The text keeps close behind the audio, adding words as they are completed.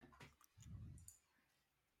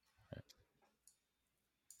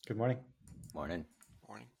Good morning. Morning.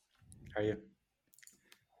 Morning. How are you?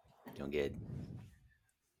 Doing good.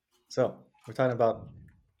 So, we're talking about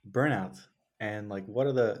burnout and like what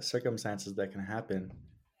are the circumstances that can happen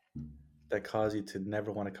that cause you to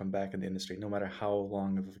never want to come back in the industry, no matter how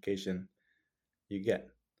long of a vacation you get.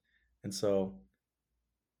 And so,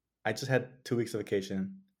 I just had 2 weeks of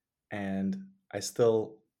vacation and I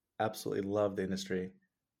still absolutely love the industry.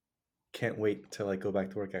 Can't wait to like go back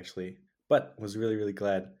to work actually, but was really, really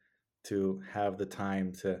glad to have the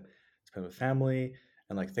time to spend with family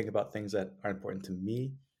and like think about things that are important to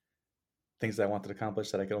me, things that I wanted to accomplish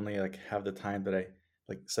that I could only like have the time that I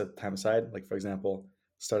like set time aside. Like for example,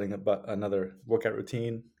 starting about another workout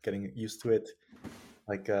routine, getting used to it,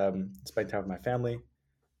 like spending time with my family,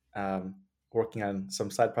 um, working on some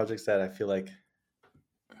side projects that I feel like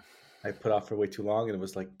I put off for way too long, and it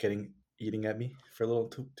was like getting eating at me for a little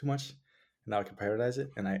too much. And now I can prioritize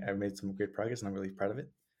it, and I made some great progress, and I'm really proud of it.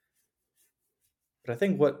 But I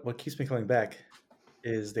think what keeps me coming back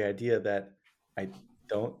is the idea that I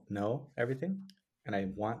don't know everything and I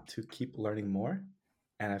want to keep learning more.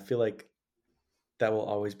 And I feel like that will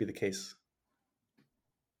always be the case.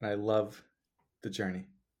 And I love the journey.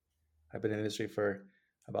 I've been in the industry for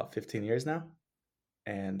about 15 years now,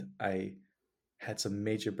 and I had some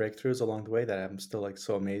major breakthroughs along the way that I'm still like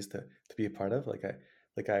so amazed to be a part of. Like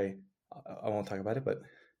I won't talk about it, but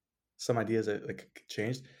some ideas that like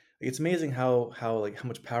changed. Like, it's amazing how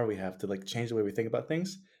much power we have to like change the way we think about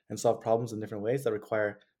things and solve problems in different ways that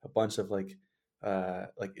require a bunch of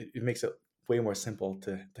it makes it way more simple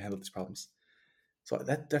to handle these problems. So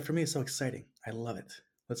that for me is so exciting. I love it.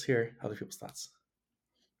 Let's hear other people's thoughts.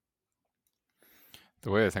 The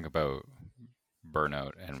way I think about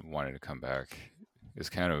burnout and wanting to come back is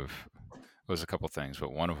kind of was a couple things,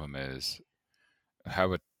 but one of them is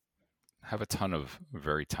have a have a ton of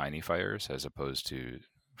very tiny fires as opposed to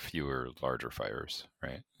fewer larger fires,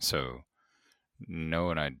 right? So no,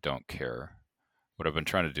 and I don't care. What I've been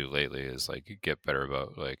trying to do lately is like get better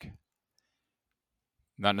about like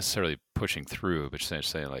not necessarily pushing through, but just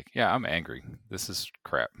saying like, yeah, I'm angry. This is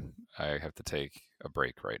crap. I have to take a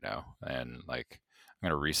break right now, and like I'm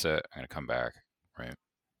gonna reset. I'm gonna come back, right?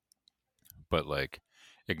 But like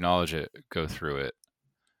acknowledge it, go through it,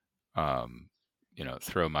 um,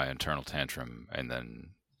 throw my internal tantrum, and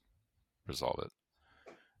then resolve it.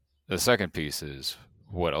 The second piece is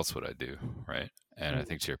what else would I do, right? And I Mm.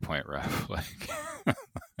 think to your point, Raph,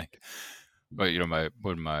 like, but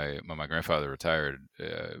when my grandfather retired,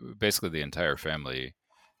 basically the entire family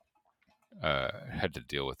had to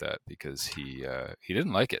deal with that because he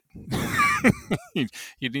didn't like it. he,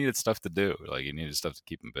 he needed stuff to do, like he needed stuff to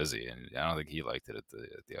keep him busy, and I don't think he liked it at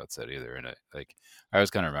the outset either. And I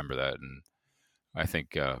always kind of remember that, and I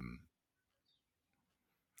think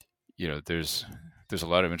there's a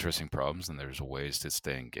lot of interesting problems, and there's ways to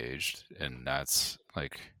stay engaged, and that's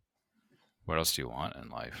like what else do you want in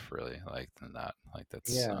life, really? Like than that, like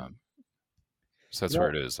that's Yeah. so You that's where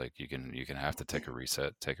it know, is. Like you can have to take a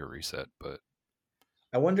reset, but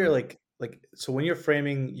I wonder like so when you're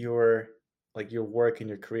framing your work and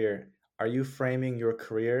your career, are you framing your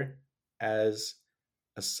career as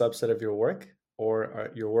a subset of your work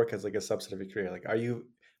or your work as like a subset of your career? Like are you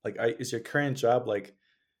is your current job like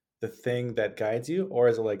the thing that guides you or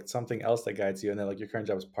is it like something else that guides you and then like your current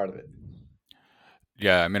job is part of it?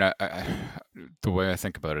 yeah, I mean, the way I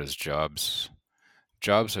think about it is jobs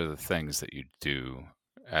are the things that you do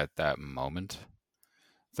at that moment.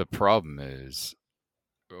 The problem is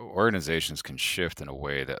organizations can shift in a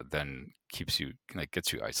way that then keeps you like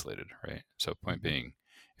gets you isolated, right? So point Mhm. being,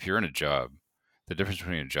 if you're in a job, the difference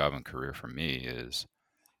between a job and career for me is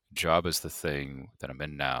job is the thing that I'm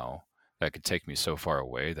in now that could take me so far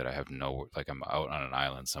away that I have no like I'm out on an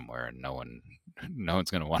island somewhere and no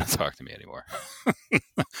one's going to want to talk to me anymore.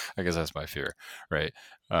 I guess that's my fear, right?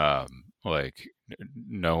 Like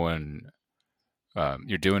no one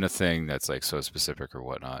you're doing a thing that's like so specific or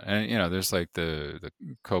whatnot, and there's like the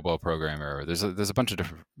COBOL programmer. There's a bunch of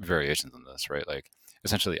different variations on this, right? Like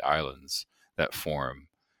essentially islands that form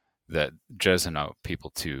that jettison out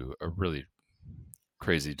people to a really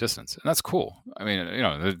crazy distance, and that's cool. I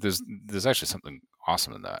mean, there's actually something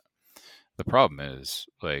awesome in that. The problem is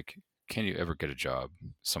like, can you ever get a job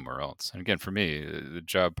somewhere else? And again, for me, the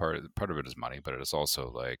job part of it is money, but it is also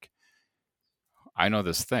like I know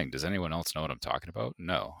this thing. Does anyone else know what I'm talking about?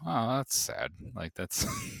 No. Oh, that's sad. Like that's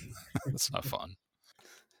that's not fun.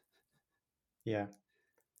 Yeah.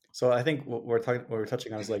 So I think what we're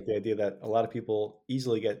touching on is like the idea that a lot of people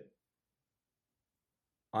easily get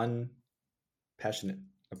unpassionate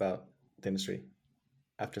about the industry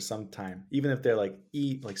after some time, even if they're like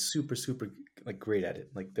super super like great at it.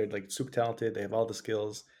 Like they're like super talented. They have all the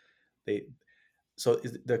skills. They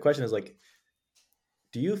the question is like,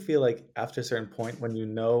 do you feel like after a certain point when you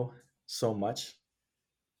know so much,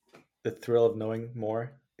 the thrill of knowing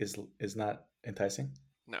more is not enticing?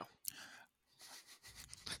 No.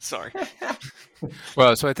 Sorry.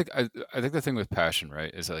 Well, so I think the thing with passion,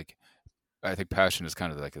 right, is like I think passion is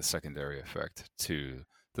kind of like a secondary effect to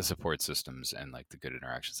the support systems and like the good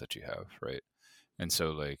interactions that you have, right? And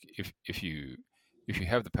so like if you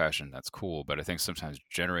have the passion, that's cool. But I think sometimes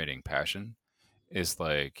generating passion is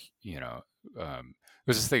like,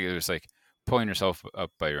 there's this thing, there's like pulling yourself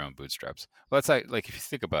up by your own bootstraps. Well, that's like if you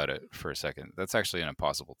think about it for a second, that's actually an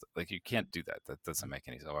impossible. Like you can't do that. That doesn't make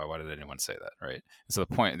any sense. Why did anyone say that, right? And so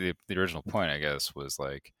the original point, I guess, was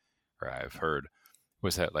like, or I've heard,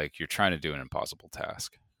 was that like you're trying to do an impossible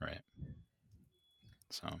task, right?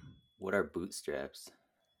 So What are bootstraps?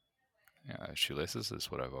 yeah, shoelaces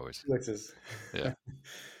is what I've always. Shoelaces. Yeah.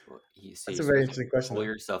 So That's you're a very supposed interesting to question. pull Though.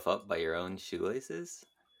 yourself up by your own shoelaces?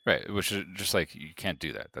 Right, which is just like you can't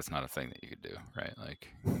do that. That's not a thing that you could do, right? Like,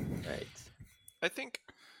 Right. I think.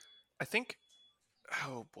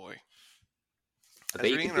 Oh boy. I I was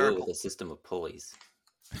bet you reading could an do it article. with a system of pulleys.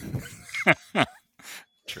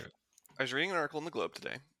 true. I was reading an article in the Globe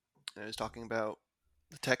today, and it was talking about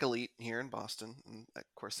the tech elite here in Boston. And of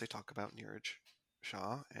course, they talk about Neeraj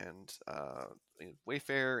Shah and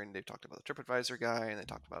Wayfair, and they talked about the TripAdvisor guy, and they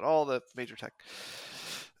talked about all the major tech.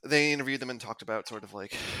 They interviewed them and talked about sort of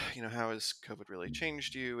like, how has COVID really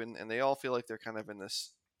changed you? And they all feel like they're kind of in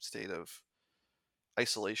this state of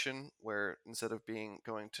isolation where instead of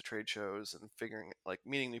going to trade shows and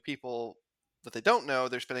meeting new people that they don't know,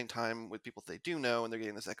 they're spending time with people that they do know, and they're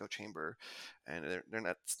getting this echo chamber, and they're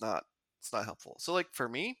not. It's not helpful. So like for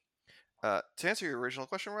me, to answer your original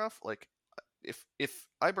question, Ralph, like if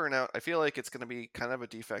I burn out, I feel like it's going to be kind of a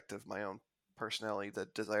defect of my own personality, the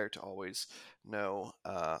desire to always know,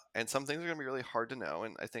 and some things are going to be really hard to know.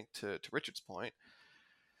 And I think to Richard's point,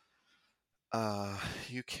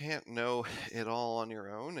 you can't know it all on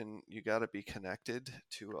your own, and you got to be connected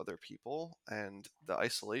to other people. And the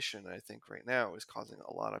isolation, I think, right now is causing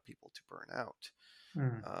a lot of people to burn out.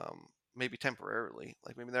 Maybe temporarily,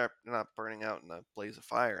 like maybe they're not burning out in a blaze of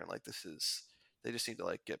fire, and like they just need to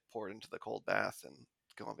like get poured into the cold bath and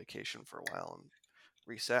go on vacation for a while and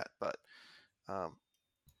reset. But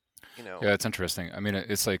Yeah, it's interesting. I mean,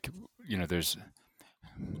 it's like there's.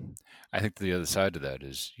 I think the other side to that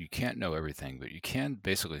is you can't know everything, but you can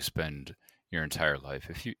basically spend your entire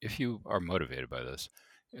life if you are motivated by this,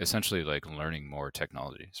 essentially like learning more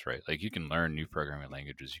technologies, right? Like you can learn new programming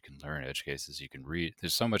languages, you can learn edge cases, you can read.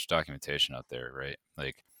 There's so much documentation out there, right?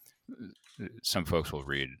 Like some folks will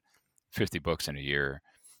read 50 books in a year.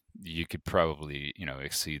 You could probably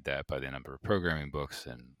exceed that by the number of programming books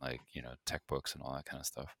and like tech books and all that kind of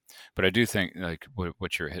stuff. But I do think like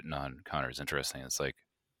what you're hitting on, Connor, is interesting. It's like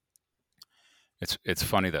it's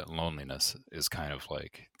funny that loneliness is kind of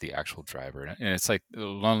like the actual driver, and it's like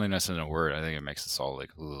loneliness in a word. I think it makes us all like,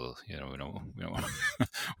 ugh, we don't want we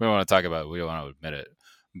don't want to talk about it. We don't want to admit it,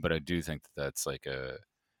 but I do think that's like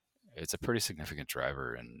it's a pretty significant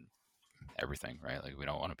driver in everything, right? Like we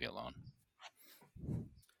don't want to be alone.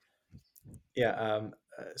 Yeah.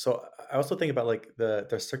 So I also think about like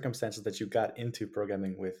the circumstances that you got into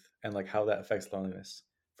programming with, and like how that affects loneliness.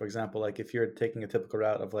 For example, like if you're taking a typical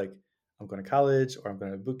route of like I'm going to college or I'm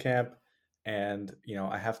going to boot camp, and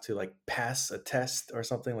I have to like pass a test or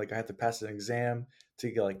something. Like I have to pass an exam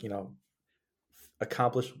to get like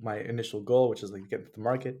accomplish my initial goal, which is like get into the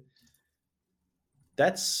market.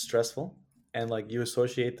 That's stressful, and like you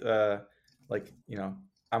associate like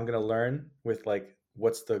I'm gonna learn with like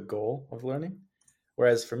what's the goal of learning.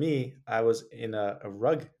 Whereas for me, I was in a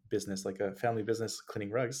rug business, like a family business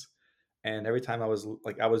cleaning rugs, and every time I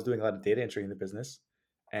was doing a lot of data entry in the business,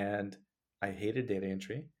 and I hated data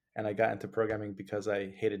entry, and I got into programming because I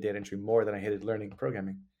hated data entry more than I hated learning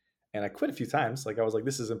programming, and I quit a few times. Like I was like,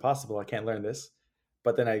 this is impossible, I can't learn this.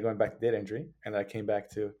 But then I went back to data entry, and I came back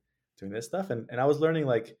to doing this stuff, and I was learning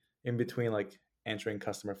like in between, like answering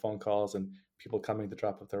customer phone calls and people coming to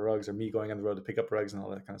drop off their rugs, or me going on the road to pick up rugs and all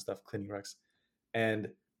that kind of stuff, cleaning rugs. And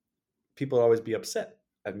people would always be upset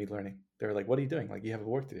at me learning. They were like, what are you doing? Like, you have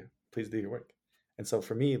work to do. Please do your work. And so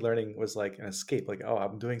for me, learning was like an escape. Like, oh,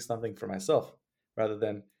 I'm doing something for myself rather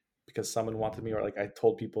than because someone wanted me, or like I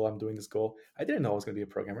told people I'm doing this goal. I didn't know I was going to be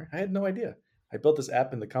a programmer. I had no idea. I built this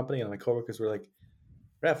app in the company, and my coworkers were like,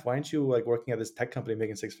 Ref, why aren't you like working at this tech company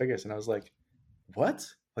making six figures? And I was like, what?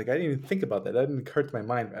 Like, I didn't even think about that. That didn't occur to my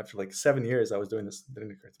mind after like 7 years I was doing this. It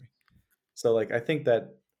didn't occur to me. So like, I think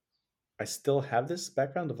that I still have this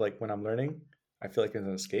background of like when I'm learning, I feel like it's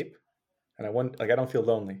an escape. and I don't feel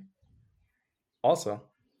lonely. Also,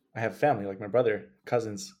 I have family, like my brother,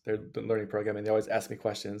 cousins. They're learning programming. They always ask me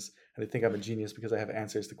questions, and they think I'm a genius because I have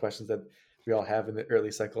answers to questions that we all have in the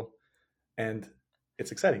early cycle. And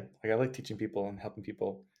it's exciting. Like I like teaching people and helping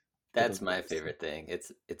people get those That's my basics. favorite thing.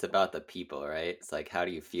 It's about the people, right? It's like, how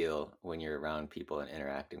do you feel when you're around people and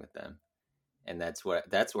interacting with them? And that's where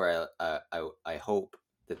I hope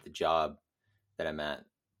that the job that I'm at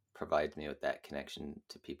provides me with that connection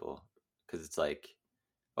to people, because it's like,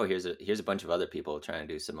 oh, here's a bunch of other people trying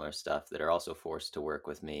to do similar stuff that are also forced to work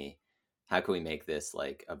with me. How can we make this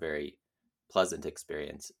like a very pleasant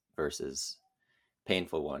experience versus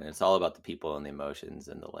painful one? And it's all about the people and the emotions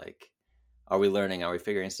and the like, are we learning? Are we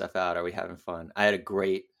figuring stuff out? Are we having fun? I had a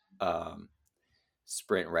great um,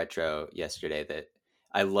 sprint retro yesterday that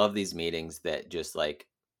I love these meetings that just like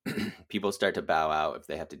people start to bow out if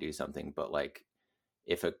they have to do something, but like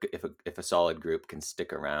if a solid group can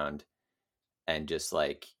stick around and just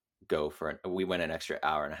like we went an extra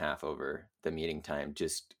hour and a half over the meeting time,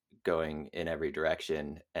 just going in every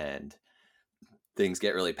direction, and things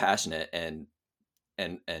get really passionate and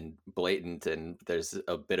blatant, and there's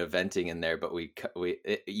a bit of venting in there, but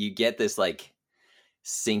you get this like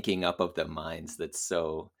syncing up of the minds that's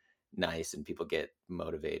so nice, and people get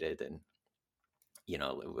motivated. And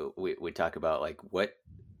we talk about like what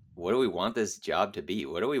do we want this job to be?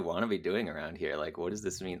 What do we want to be doing around here? Like, what does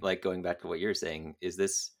this mean? Like, going back to what you're saying, is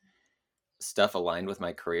this stuff aligned with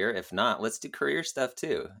my career? If not, let's do career stuff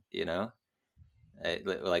too.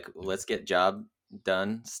 Like, let's get job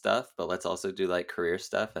done stuff, but let's also do like career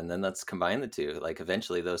stuff, and then let's combine the two. Like,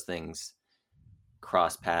 eventually those things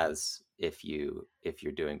cross paths if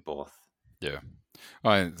you're doing both. Yeah.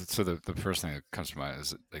 So the first thing that comes to mind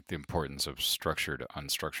is like the importance of structured,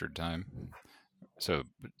 unstructured time. So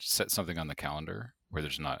set something on the calendar where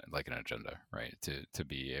there's not like an agenda, right? To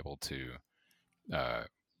be able to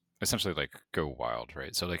essentially like go wild,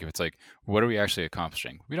 right? So like if it's like, what are we actually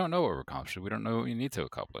accomplishing? We don't know what we're accomplishing. We don't know what we need to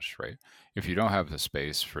accomplish, right? If you don't have the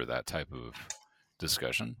space for that type of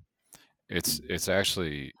discussion, it's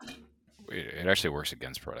actually it actually works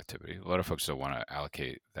against productivity. A lot of folks don't want to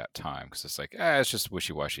allocate that time because it's like, it's just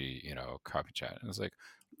wishy-washy, coffee chat. And it's like,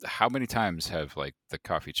 how many times have like the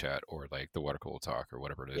coffee chat or like the water cooler talk or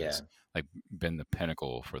whatever it is, like been the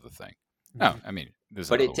pinnacle for the thing? No, I mean, there's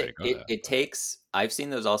But another way to go to that. it takes. I've seen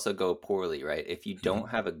those also go poorly, right? If you don't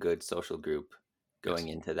have a good social group going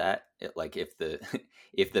into that, like if the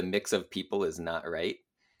if the mix of people is not right,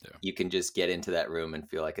 you can just get into that room and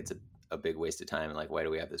feel like it's a big waste of time. And like, why do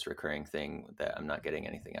we have this recurring thing that I'm not getting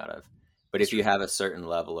anything out of? But if you have a certain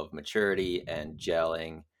level of maturity and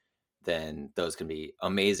gelling, then those can be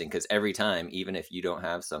amazing, because every time, even if you don't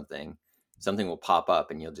have something will pop up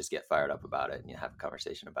and you'll just get fired up about it, and you have a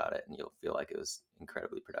conversation about it, and you'll feel like it was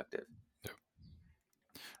incredibly productive.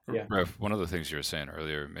 Yeah. Ref, one of the things you were saying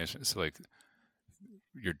earlier, it's like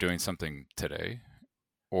you're doing something today,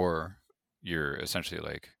 or you're essentially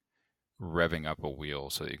like revving up a wheel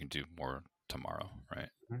so that you can do more tomorrow, right?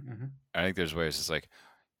 Mm-hmm. I think there's ways. It's like,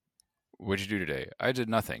 what'd you do today? I did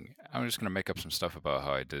nothing. I'm just going to make up some stuff about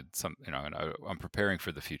how I did some, and I'm preparing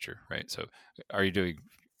for the future, right? So are you doing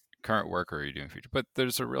current work or are you doing future? But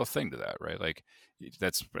there's a real thing to that, right? Like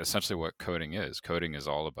that's essentially what coding is. Coding is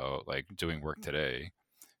all about like doing work today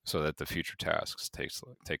so that the future tasks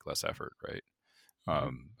take less effort, right?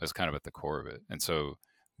 That's kind of at the core of it. And so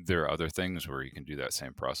there are other things where you can do that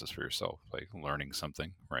same process for yourself, like learning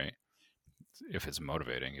something, if it's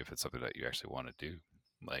motivating, if it's something that you actually want to do.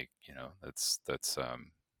 Like, that's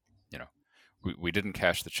we didn't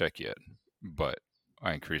cash the check yet, but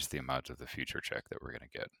I increased the amount of the future check that we're going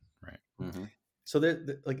to get, right? Mm-hmm. So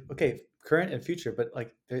they're like, okay, current and future, but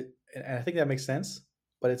like, and I think that makes sense,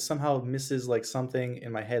 but it somehow misses like something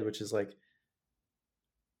in my head, which is like,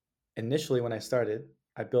 initially when I started,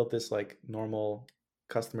 I built this like normal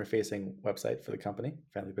customer facing website for the company,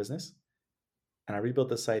 family business. And I rebuilt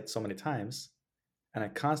the site so many times. And I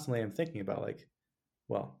constantly am thinking about like,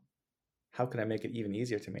 well, how can I make it even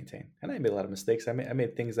easier to maintain? And I made a lot of mistakes. I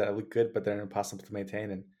made things that look good, but they're impossible to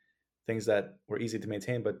maintain, and things that were easy to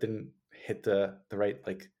maintain, but didn't hit the right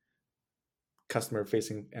like customer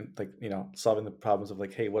facing and like, solving the problems of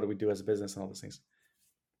like, hey, what do we do as a business and all those things.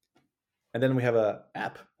 And then we have a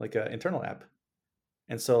app, like an internal app.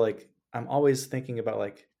 And so like, I'm always thinking about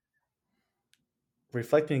like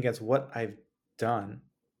reflecting against what I've done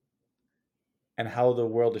and how the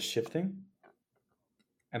world is shifting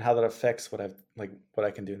and how that affects what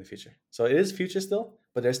I can do in the future. So it is future still,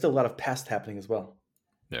 but there's still a lot of past happening as well.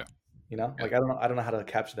 Yeah. Like I don't know how to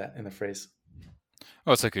capture that in the phrase.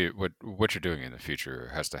 Well, it's like what you're doing in the future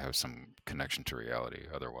has to have some connection to reality.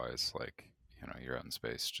 Otherwise, like you're out in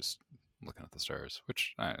space just looking at the stars,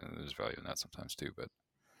 which there's value in that sometimes too. But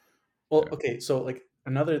Well, yeah, okay, so like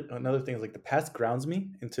another thing is like the past grounds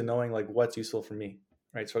me into knowing like what's useful for me,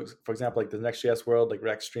 right? So for example, like the Next.js world, like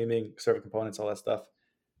React streaming, server components, all that stuff.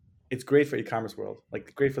 It's great for e-commerce world,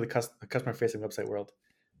 like great for the customer facing website world,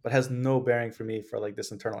 but has no bearing for me for like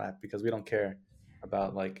this internal app because we don't care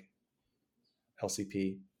about like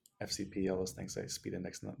LCP, FCP, all those things. Like speed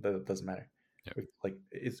index, that doesn't matter. yeah.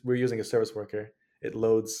 We're using a service worker. It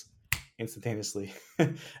loads instantaneously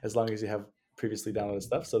as long as you have previously downloaded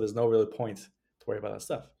stuff. So there's no real point to worry about that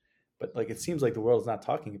stuff. But like it seems like the world is not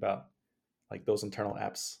talking about like those internal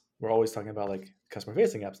apps. We're always talking about like customer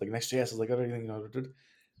facing apps. Like Next.js is like everything,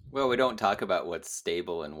 Well, we don't talk about what's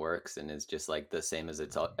stable and works and is just like the same as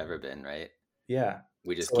it's ever been, right? yeah.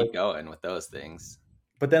 We just So like, keep going with those things.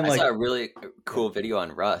 but then I saw like, a really yeah, cool video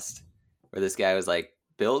on Rust where this guy was like,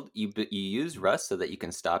 "Build you use Rust so that you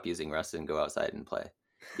can stop using Rust and go outside and play,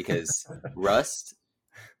 because Rust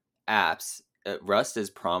Rust is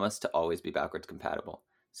promised to always be backwards compatible.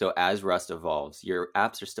 So as Rust evolves, your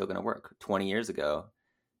apps are still going to work. 20 years ago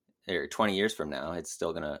or 20 years from now, it's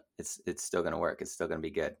still gonna work. It's still gonna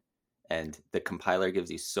be good. And the compiler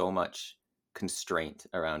gives you so much constraint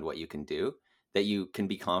around what you can do that you can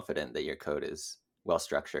be confident that your code is well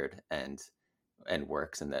structured and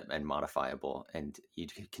works and modifiable, and you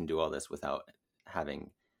can do all this without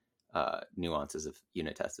having nuances of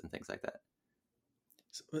unit tests and things like that.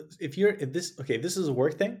 if this is a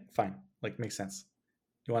work thing, fine, like makes sense.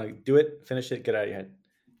 You want to do it, finish it, get out of your head.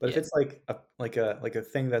 But if Yeah. it's like a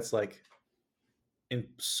thing that's like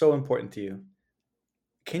so important to you,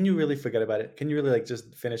 can you really forget about it? Can you really like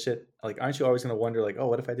just finish it? Like, aren't you always going to wonder like, oh,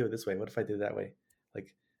 what if I do it this way? What if I did it that way?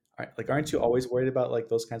 Like, aren't you always worried about like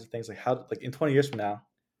those kinds of things? Like how like in 20 years from now,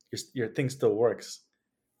 your thing still works,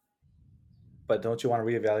 but don't you want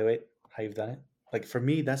to reevaluate how you've done it? Like for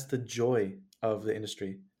me, that's the joy of the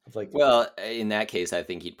industry. Of like, Well, in that case, I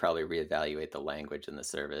think he'd probably reevaluate the language and the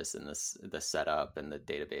service and the setup and the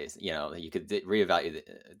database. You could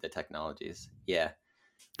reevaluate the technologies. Yeah,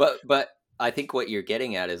 but I think what you're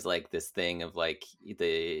getting at is like this thing of like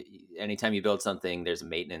anytime you build something, there's a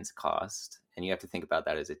maintenance cost, and you have to think about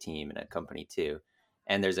that as a team and a company too.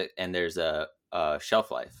 And there's a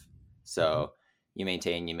shelf life. So you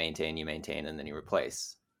maintain, and then you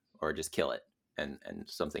replace or just kill it, and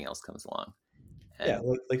something else comes along. yeah, And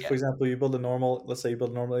like for yeah, example, let's say you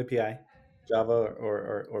build a normal API, Java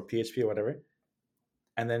or PHP or whatever,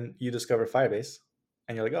 and then you discover Firebase,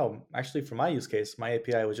 and you're like, oh, actually, for my use case, my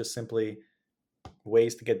API was just simply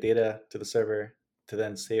ways to get data to the server to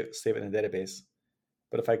then save it in a database.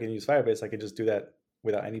 But if I can use Firebase, I can just do that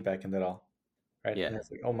without any backend at all, right? yeah. And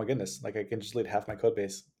it's like, oh my goodness, like I can just delete half my code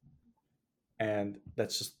base, and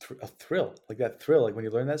that's just a thrill. Like that thrill, like when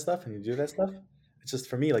you learn that stuff and you do that stuff, it's just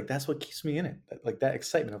for me, like that's what keeps me in it. Like that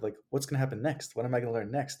excitement of like, what's gonna happen next? What am I gonna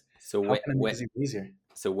learn next? So How can I make this even easier?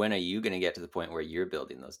 when are you going to get to the point where you're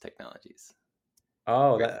building those technologies?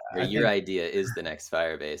 Oh, Where I your think, idea is the next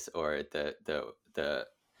Firebase or the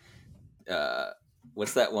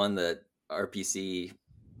what's that one, the RPC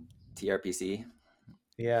TRPC?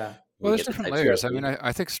 yeah, Well, We there's get the different type layers. I mean, CRP.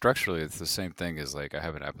 I think structurally it's the same thing as like I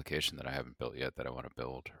have an application that I haven't built yet that I want to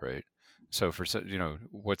build, right? So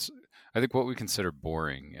I think what we consider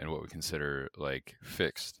boring and what we consider like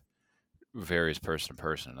fixed varies person to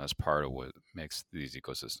person. That's part of what makes these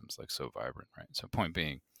ecosystems like so vibrant, right? So point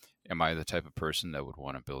being, am I the type of person that would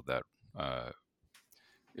want to build that,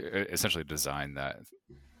 essentially design that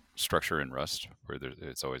structure in Rust where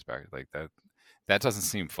it's always back like that? That doesn't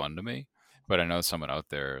seem fun to me, but I know someone out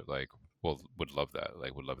there like would love that,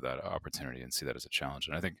 like would love that opportunity and see that as a challenge.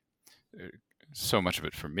 And I think uh, so much of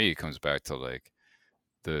it for me comes back to like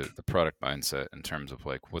the product mindset in terms of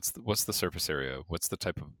like what's the surface area, what's the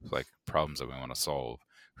type of like problems that we want to solve,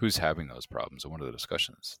 who's having those problems, and what are the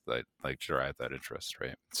discussions that like drive that interest,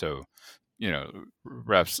 right? So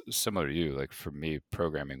Raps, similar to you, like for me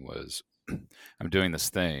programming was I'm doing this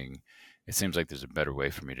thing, it seems like there's a better way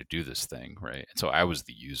for me to do this thing, right? And so I was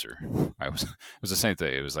the user. It was the same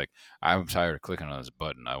thing. It was like I'm tired of clicking on this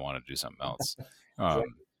button, I want to do something else. um,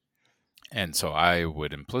 exactly. and so I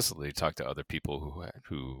would implicitly talk to other people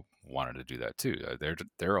who wanted to do that too.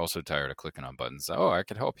 They're also tired of clicking on buttons. Oh, I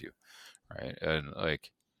could help you, right? And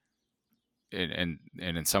like, and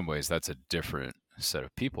in some ways, that's a different set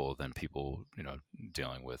of people than people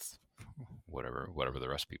dealing with whatever the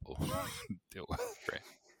rest of people deal with, right?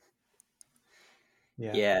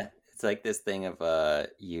 Yeah, Yeah, it's like this thing of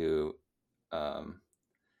um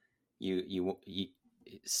you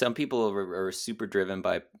some people are super driven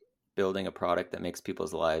by building a product that makes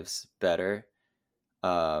people's lives better.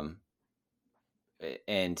 And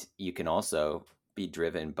you can also be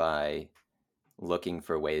driven by looking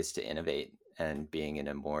for ways to innovate and being in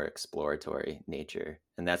a more exploratory nature.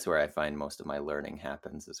 And that's where I find most of my learning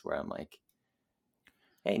happens, is where I'm like,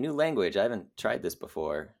 hey, new language, I haven't tried this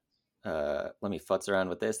before. Let me futz around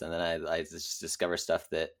with this. And then I just discover stuff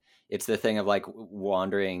that it's the thing of like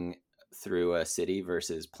wandering through a city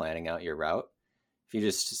versus planning out your route. If you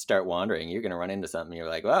just start wandering, you're going to run into something. You're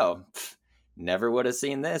like, wow, never would have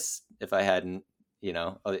seen this if I hadn't,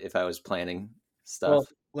 if I was planning stuff. Well,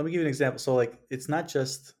 let me give you an example. So like it's not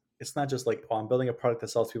just like, oh, I'm building a product that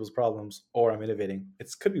solves people's problems or I'm innovating. It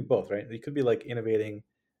could be both, right? It could be like innovating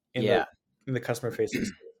in the customer facing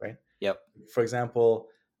space, right? Yep. For example,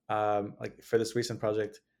 like for this recent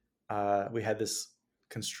project, we had this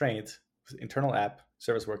constraint, internal app,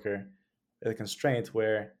 service worker, a constraint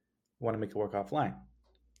where we want to make it work offline.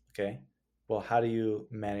 Okay. Well, how do you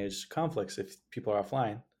manage conflicts if people are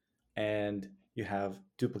offline and you have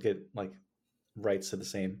duplicate like rights to the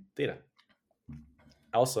same data?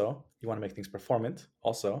 Also, you want to make things performant.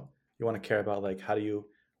 Also, you want to care about like how do you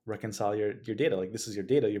reconcile your data? Like this is your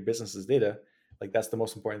data, your business's data. Like that's the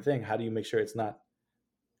most important thing. How do you make sure it's not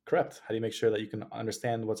corrupt? How do you make sure that you can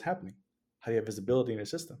understand what's happening? How do you have visibility in your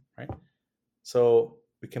system, right? So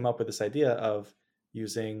we came up with this idea of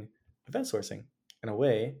using event sourcing in a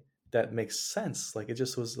way that makes sense. Like it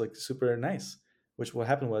just was like super nice. Which what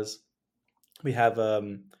happened was we have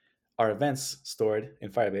our events stored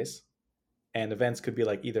in Firebase, and events could be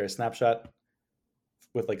like either a snapshot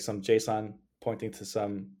with like some JSON pointing to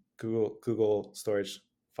some Google storage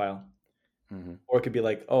file, or it could be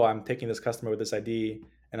like, oh, I'm taking this customer with this ID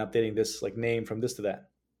and updating this like name from this to that,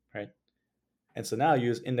 right? And so now you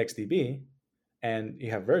use IndexedDB, and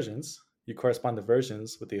you have versions. You correspond the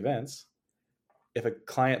versions with the events. If a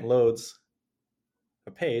client loads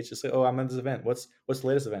a page, just say, oh, I'm on this event. What's the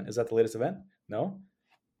latest event? Is that the latest event? No.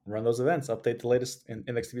 Run those events. Update the latest in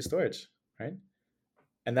IndexedDB storage, right?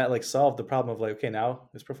 And that like solved the problem of like, okay, now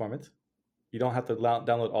it's performant. You don't have to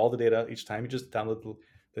download all the data each time. You just download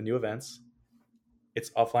the new events. It's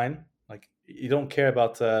offline. Like you don't care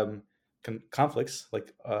about conflicts,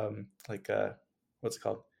 like what's it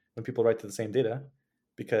called, when people write to the same data,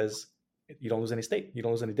 because you don't lose any state. You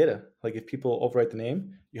don't lose any data. Like if people overwrite the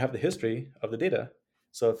name, you have the history of the data.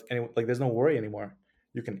 So if like there's no worry anymore.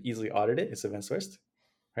 You can easily audit it. It's event sourced,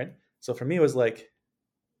 right? So for me, it was like,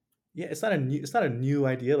 yeah, it's not a new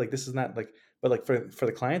idea. Like this is not like, but like for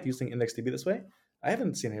the client using IndexedDB this way, I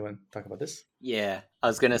haven't seen anyone talk about this. Yeah, I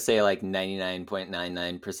was gonna say like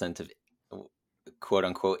 99.99% of quote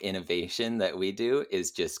unquote innovation that we do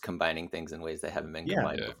is just combining things in ways that haven't been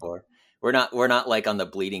combined before. We're not like on the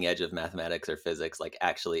bleeding edge of mathematics or physics, like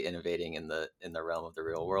actually innovating in the realm of the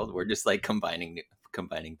real world. We're just like combining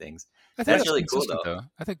things. I think That's really cool though.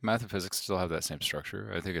 I think math and physics still have that same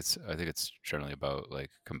structure. I think it's generally about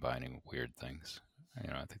like combining weird things. I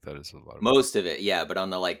think that is a lot of most of it, yeah. But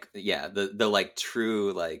on the like, the like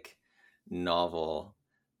true like novel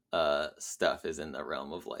stuff is in the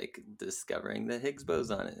realm of like discovering the Higgs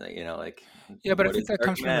boson. Like but I think that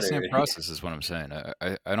comes from the same process, is what I'm saying.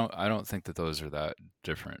 I don't think that those are that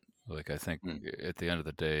different. Like I think at the end of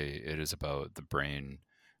the day, it is about the brain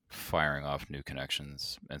firing off new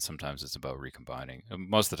connections, and sometimes it's about recombining.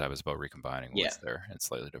 Most of the time, it's about recombining what's there in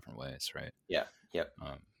slightly different ways, right? Yeah. Yep.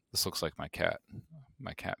 This looks like my cat.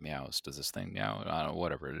 My cat meows. Does this thing meow? I don't know.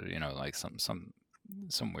 Whatever. Like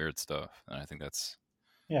some weird stuff, and I think that's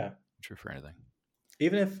true for anything.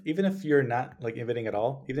 Even if you're not like innovating at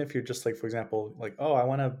all, even if you're just like, for example, like, oh, I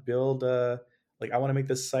want to build like I want to make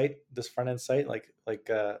this front end site like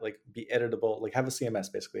be editable, like have a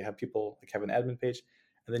CMS, basically have people like have an admin page,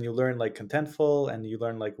 and then you learn like Contentful, and you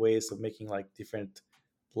learn like ways of making like different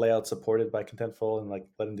layouts supported by Contentful, and like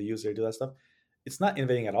letting the user do that stuff. It's not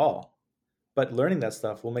innovating at all, but learning that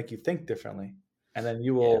stuff will make you think differently, and then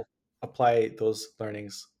you will apply those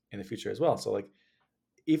learnings in the future as well. So like,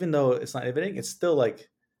 even though it's not innovating, it's still like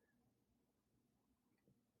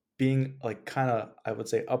being like kind of, I would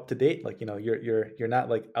say, up to date. Like, you're not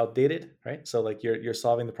like outdated, right? So like you're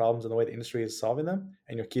solving the problems in the way the industry is solving them,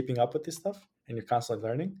 and you're keeping up with this stuff, and you're constantly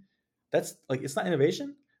learning. That's like, it's not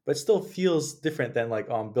innovation, but it still feels different than like,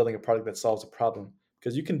 oh, I'm building a product that solves a problem,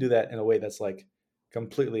 because you can do that in a way that's like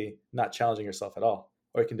completely not challenging yourself at all,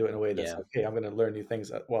 or you can do it in a way that's like, hey, I'm going to learn new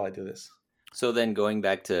things while I do this. So then going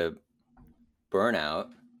back to burnout,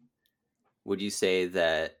 would you say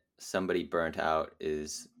that somebody burnt out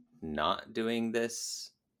is not doing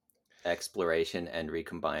this exploration and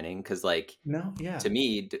recombining? Because like No, yeah. to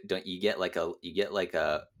me, don't you get like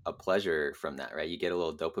a pleasure from that, right? You get a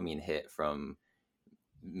little dopamine hit from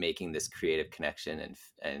making this creative connection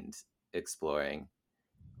and exploring,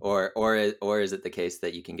 or is it the case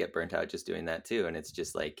that you can get burnt out just doing that too, and it's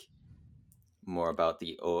just like more about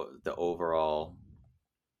the overall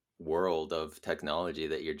world of technology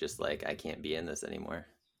that you're just like, I can't be in this anymore.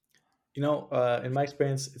 In my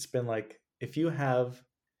experience, it's been like if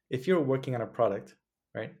you're working on a product,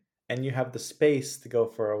 right, and you have the space to go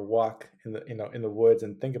for a walk in the woods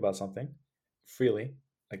and think about something freely,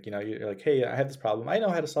 like you're like, hey, I have this problem, I know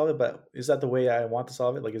how to solve it, but is that the way I want to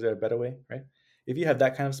solve it? Like, is there a better way, right? If you have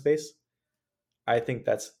that kind of space, I think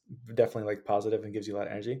that's definitely like positive and gives you a lot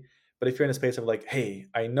of energy. But if you're in a space of like, hey,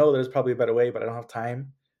 I know there's probably a better way, but I don't have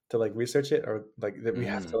time to like research it, or like that we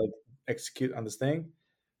have to Mm. like execute on this thing,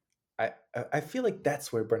 I feel like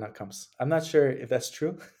that's where burnout comes. I'm not sure if that's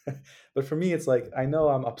true, but for me, it's like I know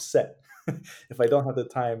I'm upset if I don't have the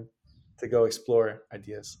time to go explore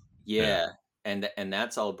ideas. Yeah. Yeah, and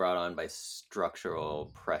that's all brought on by structural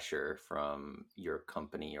pressure from your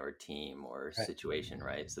company or team or Right. situation,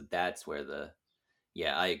 right? So that's where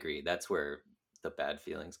yeah, I agree. That's where the bad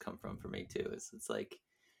feelings come from for me too. It's like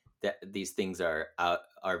that these things are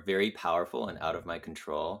very powerful and out of my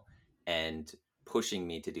control and pushing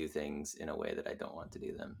me to do things in a way that I don't want to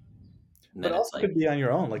do them. And But then it's also like, could be on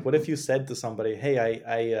your own. Like, what if you said to somebody, "Hey,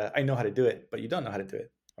 I know how to do it," but you don't know how to do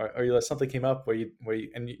it, or something came up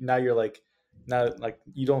now you're like, now like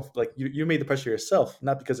you don't like you made the pressure yourself,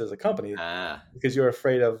 not because there's a company, ah, because you're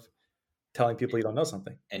afraid of telling people you don't know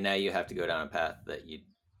something. and now you have to go down a path that you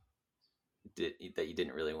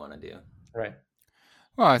didn't really want to do. Right.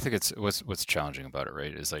 Well, I think it's what's challenging about it,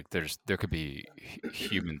 right? Is like there could be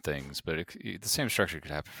human things, but the same structure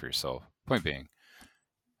could happen for yourself. Point being,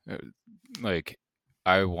 uh, like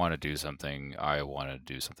I want to do something, I want to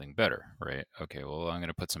do something better, right? Okay, well, I'm going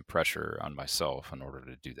to put some pressure on myself in order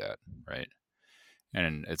to do that, right?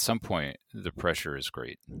 And at some point, the pressure is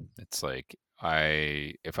great. It's like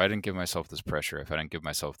if I didn't give myself this pressure, if I didn't give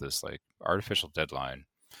myself this like artificial deadline,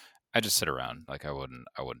 I just sit around. Like I wouldn't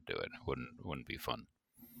do it. Wouldn't be fun.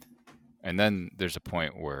 And then there's a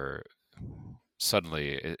point where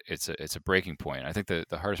suddenly it's a breaking point. I think the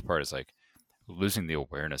hardest part is like losing the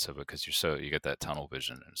awareness of it because you get that tunnel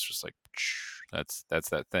vision and it's just like that's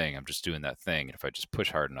that thing. I'm just doing that thing, and if I just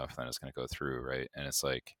push hard enough, then it's going to go through, right? And it's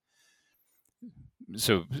like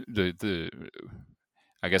so the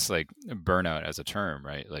I guess like burnout as a term,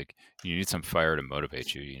 right? Like you need some fire to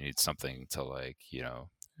motivate you. You need something to like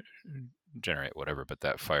generate whatever, but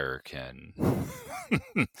that fire can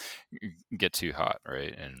get too hot,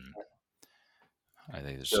 right? And I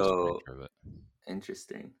think it's just a So nature of it.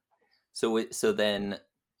 interesting. So then,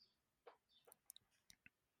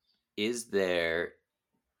 is there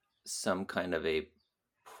some kind of a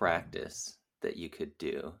practice that you could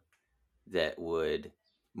do that would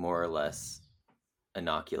more or less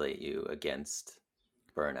inoculate you against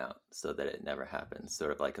burnout so that it never happens,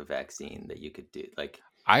 sort of like a vaccine that you could do? Like,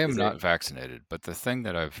 I am is there not vaccinated, but the thing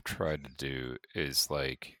that I've tried to do is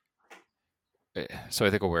like, so I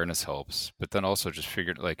think awareness helps, but then also just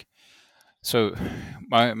figured like, so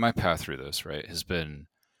my path through this, right, has been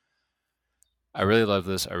I really love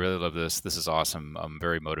this. I really love this. This is awesome. I'm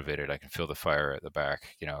very motivated. I can feel the fire at the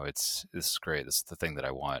back. This is great. This is the thing that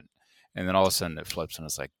I want. And then all of a sudden it flips and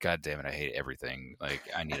it's like, God damn it, I hate everything. Like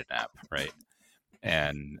I need a nap, right?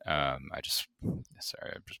 And sorry, I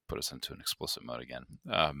just put us into an explicit mode again.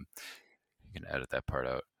 You can edit that part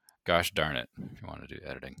out. Gosh darn it, if you want to do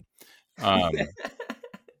editing.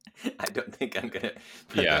 I don't think I'm gonna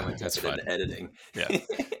put Yeah, that much that's effort fine. into editing. Yeah.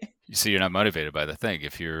 You see, you're not motivated by the thing.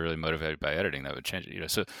 If you're really motivated by editing, that would change it.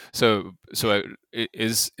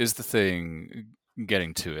 Is the thing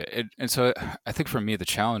getting to it? And so I think for me, the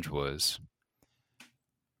challenge was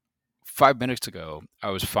 5 minutes ago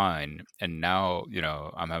I was fine, and now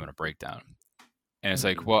I'm having a breakdown, and it's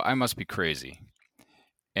like, Mhm. well, I must be crazy.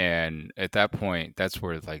 And at that point, that's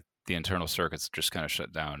where like the internal circuits just kind of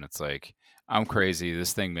shut down. It's like, I'm crazy.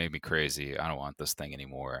 This thing made me crazy. I don't want this thing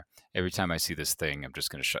anymore. Every time I see this thing, I'm just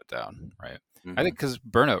going to shut down. Right. I think Mhm. because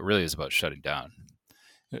burnout really is about shutting down.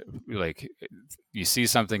 Like you see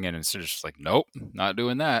something and it's just like, nope, not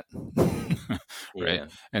doing that. Right. Yeah.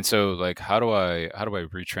 And so like, how do I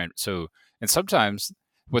retrain? So, and sometimes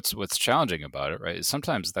what's challenging about it, right, is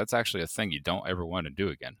sometimes that's actually a thing you don't ever want to do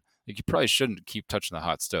again. Like you probably shouldn't keep touching the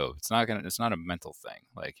hot stove. It's not a mental thing.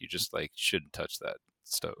 Like you just like shouldn't touch that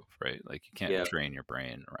stove, right? Like you can't Yeah. train your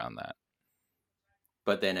brain around that.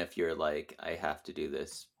 But then if you're like, I have to do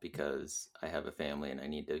this because I have a family and I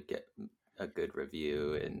need to get a good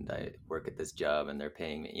review and I work at this job and they're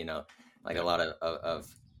paying me, like a lot of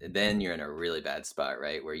then you're in a really bad spot,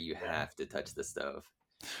 right? Where you have to touch the stove.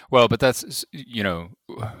 Well, but that's,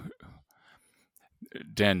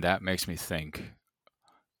 Dan, that makes me think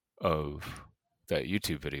of that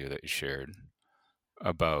YouTube video that you shared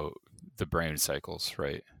about the brain cycles,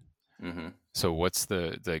 right? Mm-hmm. So what's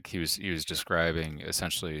he was describing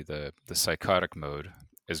essentially the psychotic mode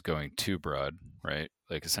is going too broad, right?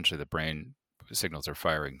 Like essentially the brain signals are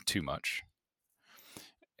firing too much.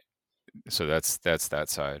 So that's that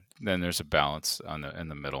side. Then there's a balance in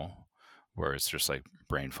the middle where it's just like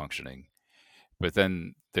brain functioning. But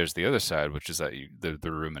then there's the other side, which is that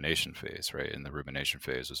the rumination phase, right? And the rumination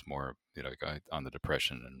phase is more, like on the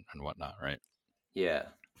depression and whatnot, right? Yeah.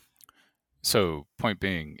 So point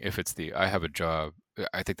being, if it's I have a job,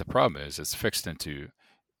 I think the problem is it's fixed into,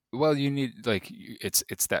 well, you need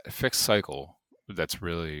it's that fixed cycle that's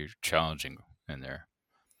really challenging in there.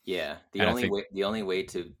 Yeah. The And I only think, way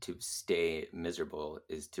to stay miserable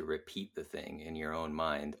is to repeat the thing in your own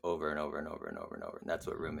mind over and over and over and over and over. And that's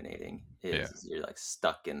what ruminating is. yeah. Is you're like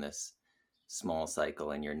stuck in this small cycle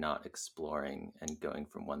and you're not exploring and going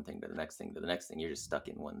from one thing to the next thing to the next thing. You're just stuck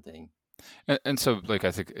in one thing. And so, like,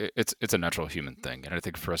 I think it's a natural human thing, and I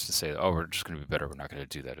think for us to say, "Oh, we're just going to be better," we're not going to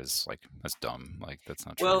do that is like that's dumb. Like that's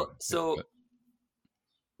not true. Well, so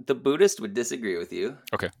the Buddhist would disagree with you.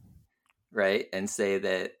 Okay. Right, and say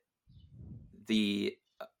that the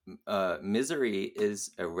misery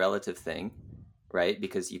is a relative thing, right?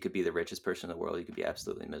 Because you could be the richest person in the world, you could be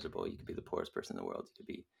absolutely miserable. You could be the poorest person in the world, you could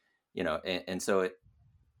be, and so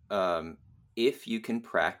if you can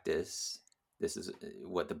practice, this is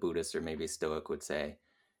what the Buddhist or maybe Stoic would say,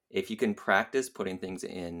 if you can practice putting things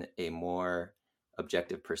in a more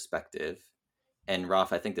objective perspective, and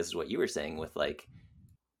Rolf, I think this is what you were saying with like,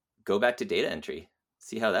 go back to data entry,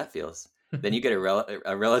 see how that feels. Then you get a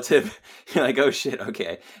relative, you're like, oh shit,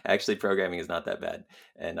 okay, actually programming is not that bad.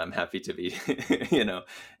 And I'm happy to be,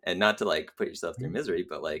 and not to like put yourself through misery,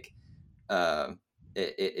 but like,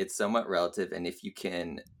 it's somewhat relative. And if you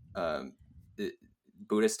can,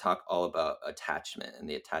 Buddhists talk all about attachment and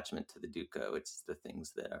the attachment to the dukkha, which is the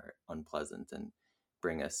things that are unpleasant and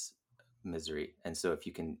bring us misery. And so if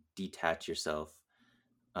you can detach yourself,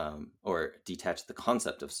 or detach the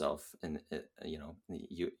concept of self, and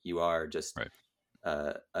you are just right.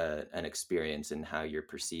 An experience, and how you're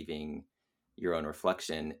perceiving your own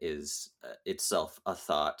reflection is itself a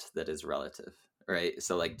thought that is relative, right?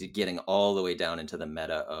 So like getting all the way down into the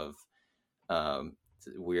meta of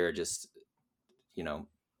we're just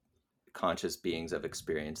conscious beings of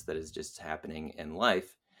experience that is just happening in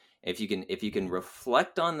life. If you can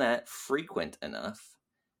reflect on that frequent enough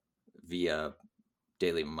via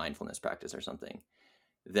daily mindfulness practice or something,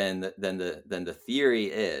 then the theory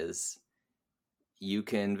is you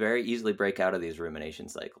can very easily break out of these rumination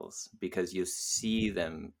cycles, because you see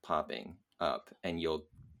them popping up, and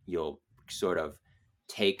you'll sort of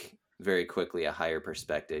take very quickly a higher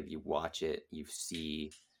perspective. You watch it, you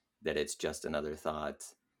see that it's just another thought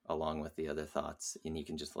along with the other thoughts, and you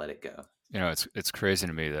can just let it go. It's crazy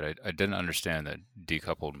to me that I didn't understand that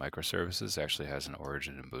decoupled microservices actually has an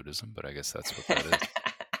origin in Buddhism, but I guess that's what that is.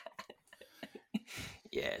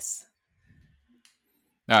 Yes.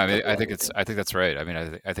 No, I mean, I think that's right. I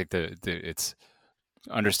mean, I think it's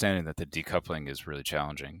understanding that the decoupling is really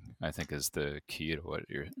challenging, I think, is the key to what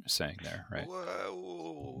you're saying there, right?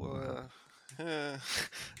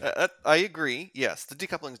 I agree. Yes, the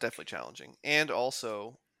decoupling is definitely challenging, and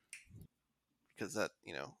also because that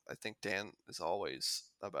I think Dan is always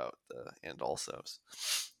about the and alsos.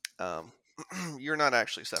 You're not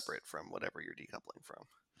actually separate from whatever you're decoupling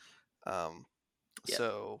from. Yep.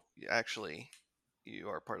 So you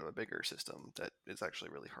are part of a bigger system that is actually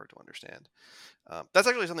really hard to understand. That's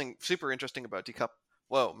actually something super interesting about decoupling.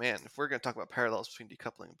 Whoa, man, if we're going to talk about parallels between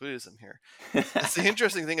decoupling and Buddhism here, that's the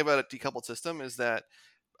interesting thing about a decoupled system is that,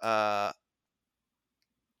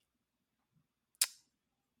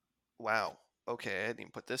 wow, okay, I didn't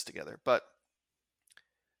even put this together. But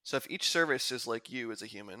so if each service is like you as a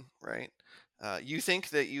human, right? You think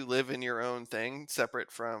that you live in your own thing,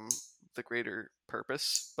 separate from the greater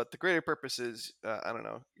purpose, but the greater purpose is I don't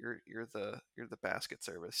know, you're the basket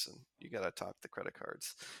service, and you gotta talk the credit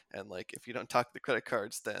cards, and like if you don't talk the credit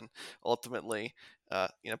cards, then ultimately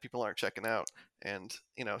people aren't checking out, and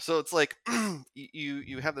so it's like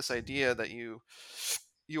you have this idea that you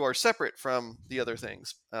are separate from the other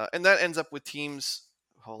things, and that ends up with teams.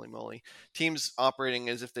 Holy moly, teams operating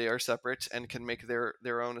as if they are separate and can make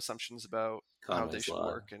their own assumptions about how they should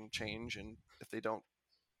work and change, and if they don't,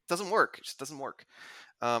 it doesn't work. It just doesn't work.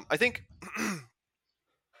 I think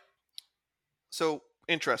So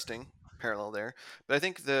interesting parallel there, but I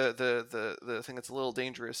think the thing that's a little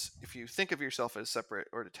dangerous, if you think of yourself as separate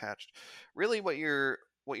or detached, really what you're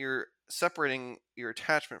separating your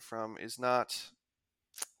attachment from is not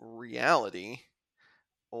reality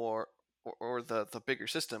or the bigger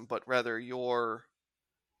system, but rather your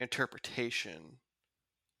interpretation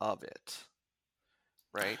of it,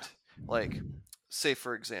 right? Like, say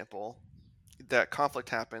for example, that conflict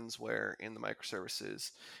happens where in the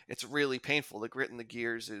microservices it's really painful. The grit in the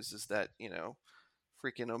gears is that,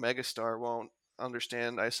 freaking Omega Star won't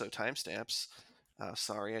understand ISO timestamps.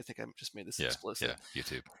 Sorry, I think I just made this explicit. Yeah,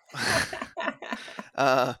 YouTube.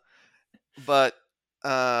 But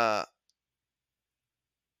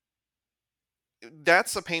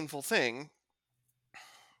that's a painful thing.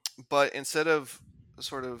 But instead of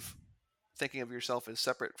sort of thinking of yourself as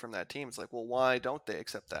separate from that team, it's like, well, why don't they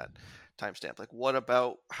accept that timestamp? Like, what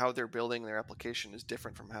about how they're building their application is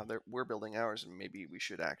different from how we're building ours, and maybe we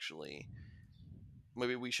should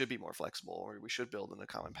be more flexible, or we should build in a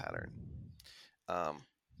common pattern. Well,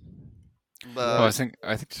 I But think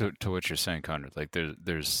to what you're saying, Connor, like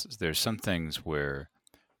there's some things where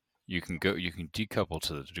you can decouple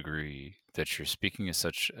to the degree that you're speaking in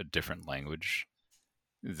such a different language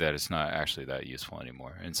that it's not actually that useful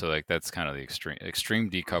anymore. And so like that's kind of the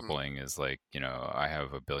extreme decoupling is like, I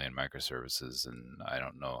have a billion microservices and I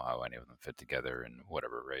don't know how any of them fit together and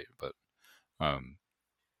whatever, right? But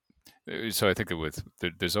so I think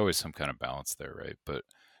there's always some kind of balance there, right? But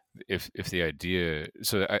if the idea,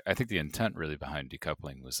 so I think the intent really behind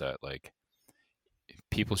decoupling was that like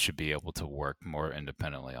people should be able to work more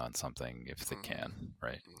independently on something if they can,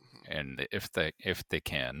 right? And if they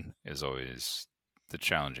can is always the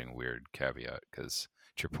challenging, weird caveat, because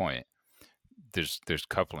to your point, there's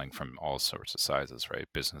coupling from all sorts of sizes, right?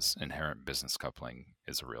 Inherent business coupling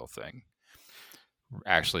is a real thing.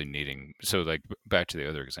 Actually needing, so like back to the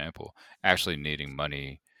other example, actually needing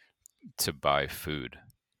money to buy food.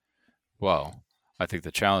 Well, I think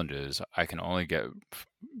the challenge is I can only get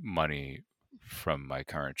money from my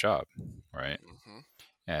current job, right?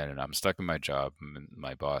 And I'm stuck in my job, and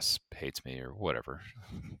my boss hates me or whatever,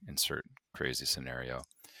 insert crazy scenario.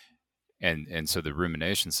 And so the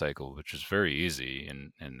rumination cycle, which is very easy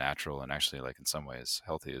and natural and actually like in some ways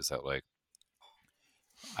healthy, is that like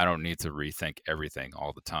I don't need to rethink everything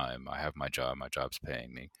all the time. I have my job's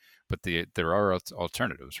paying me. But there are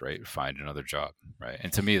alternatives, right? Find another job, right?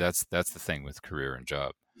 And to me, that's the thing with career and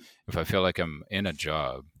job. If I feel like I'm in a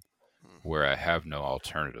job where I have no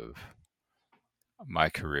alternative, my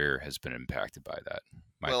career has been impacted by that.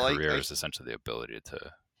 My career is essentially the ability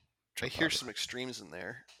to. I hear some extremes in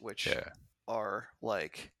there, which are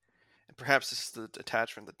like, and perhaps this is the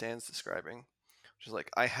attachment that Dan's describing, which is like,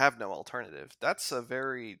 I have no alternative. That's a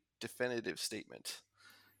very definitive statement.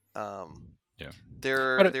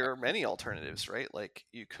 There are many alternatives, right? Like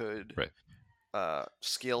you could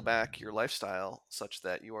scale back your lifestyle such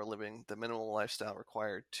that you are living the minimal lifestyle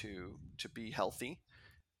required to be healthy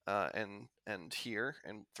and here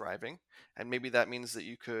and thriving. And maybe that means that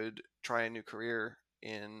you could try a new career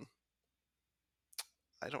in,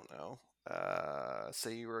 I don't know,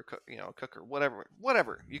 say you were a cook or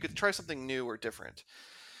whatever. You could try something new or different.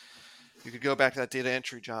 You could go back to that data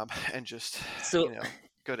entry job and just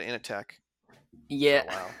go to Initech. Yeah. For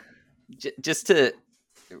a while. Just to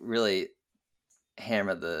really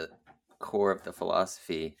hammer the core of the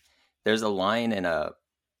philosophy, there's a line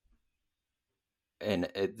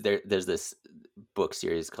there's this book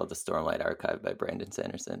series called The Stormlight Archive by Brandon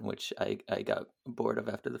Sanderson, which I got bored of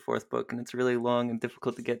after the fourth book, and it's really long and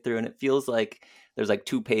difficult to get through, and it feels like there's like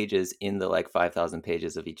 2 pages in the like 5,000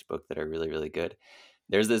 pages of each book that are really, really good.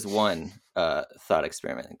 There's this one thought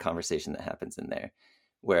experiment and conversation that happens in there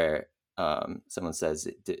where someone says,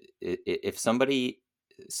 if somebody,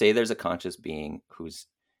 say there's a conscious being whose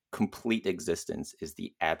complete existence is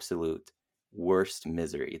the absolute worst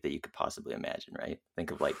misery that you could possibly imagine, right?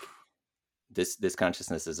 Think of like this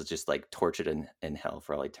consciousness is just like tortured in hell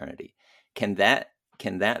for all eternity. Can that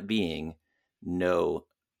being know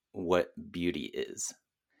what beauty is?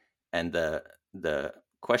 And the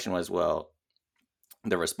question was, well,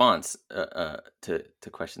 the response to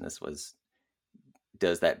question this was,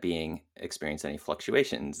 does that being experience any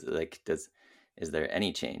fluctuations? Like, is there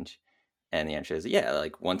any change? And the answer is yeah.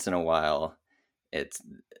 Like once in a while, it's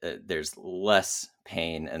there's less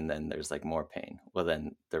pain, and then there's like more pain. Well,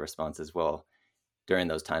 then the response is, well, during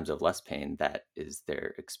those times of less pain, that is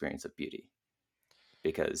their experience of beauty,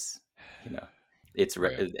 because it's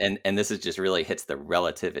and this is just really hits the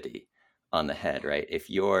relativity on the head, right? If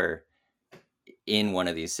you're in one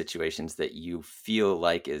of these situations that you feel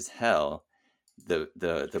like is hell,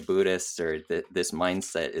 the Buddhists or this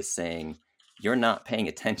mindset is saying you're not paying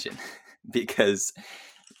attention because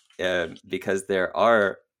there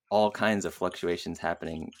are all kinds of fluctuations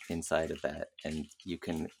happening inside of that, and you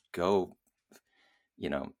can go,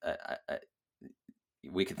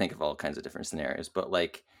 we could think of all kinds of different scenarios, but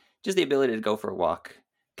like just the ability to go for a walk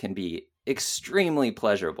can be extremely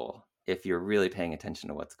pleasurable if you're really paying attention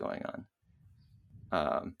to what's going on.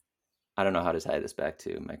 I don't know how to tie this back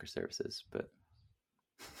to microservices, but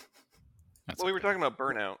we were talking about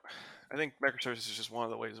burnout. I think microservices is just one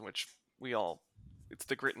of the ways in which it's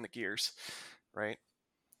the grit and the gears, right?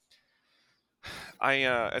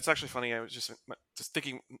 It's actually funny. I was just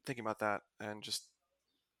thinking about that, and just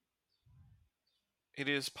it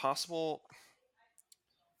is possible.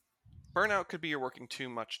 Burnout could be you're working too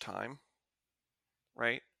much time,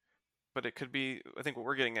 right? But it could be, I think what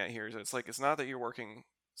we're getting at here is it's not that you're working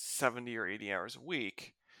 70 or 80 hours a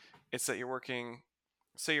week. It's that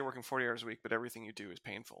say you're working 40 hours a week, but everything you do is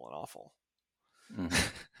painful and awful. mm-hmm.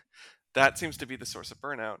 That seems to be the source of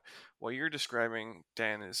burnout. What you're describing,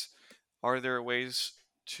 Dan, is are there ways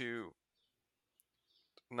to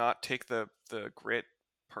not take the grit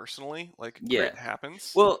personally? Like grit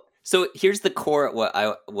happens? Well, so here's the core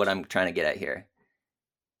what I'm trying to get at here.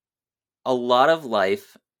 A lot of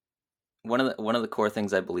life, one of the core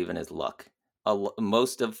things I believe in is luck.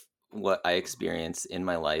 Most of what I experience in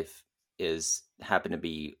my life happen to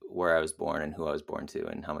be where I was born and who I was born to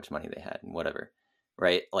and how much money they had and whatever,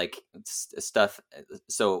 right? Like stuff.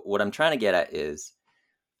 So what I'm trying to get at is,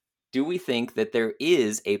 do we think that there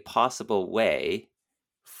is a possible way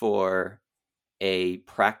for a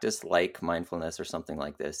practice like mindfulness or something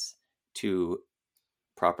like this to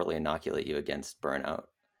properly inoculate you against burnout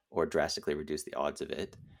or drastically reduce the odds of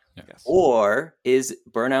it? Yes. Or is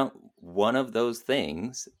burnout one of those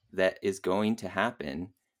things that is going to happen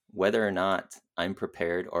whether or not I'm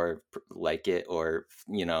prepared or like it, or,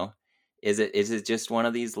 is it just one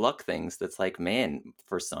of these luck things that's like, man,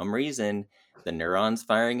 for some reason, the neurons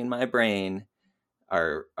firing in my brain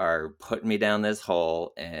are putting me down this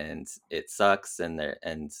hole and it sucks.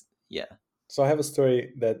 Yeah. So I have a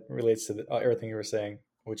story that relates to everything you were saying,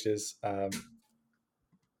 which is have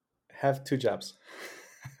two jobs.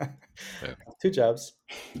 Yeah. 2 jobs.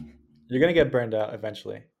 You're going to get burned out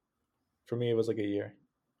eventually. For me, it was like a year.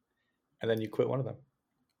 And then you quit one of them.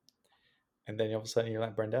 And then all of a sudden you're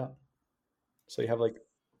not burned out. So you have like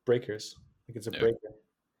breakers. Like it's a breaker,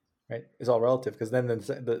 right? It's all relative, because then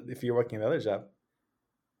if you're working another job,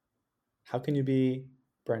 how can you be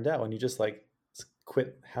burned out when you just like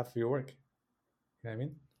quit half of your work? You know what I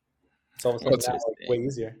mean? It's all of a sudden now like way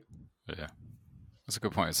easier. Yeah, that's a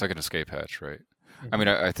good point. It's like an escape hatch, right? Mm-hmm. I mean,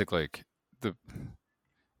 I think like the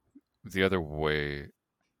other way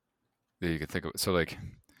that you can think of, so like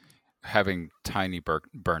having tiny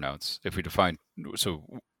burnouts. If we define, so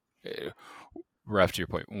Raph, to your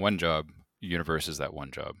point, one job universe is that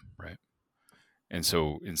one job, right? And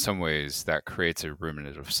so in some ways that creates a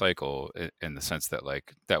ruminative cycle in the sense that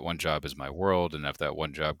like that one job is my world, and if that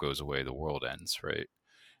one job goes away, the world ends, right?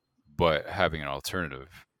 But having an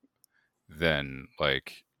alternative, then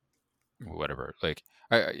like whatever, like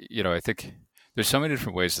I think there's so many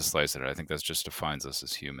different ways to slice it. I think that just defines us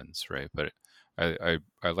as humans, right? But I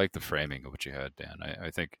like the framing of what you had, Dan.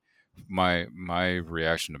 I think my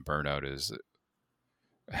reaction to burnout is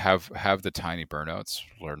have the tiny burnouts,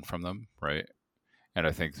 learn from them, right? And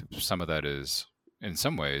I think some of that is in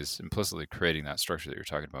some ways implicitly creating that structure that you're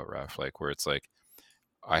talking about, Raph, like where it's like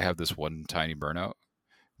I have this one tiny burnout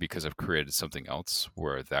because I've created something else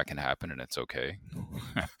where that can happen and it's okay.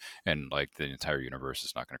 And like the entire universe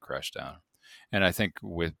is not going to crash down. And I think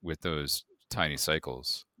with those tiny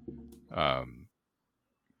cycles, I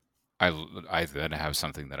then have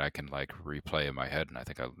something that I can like replay in my head, and I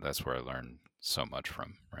think that's where I learn so much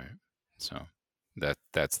from, right? So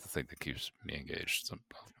that's the thing that keeps me engaged.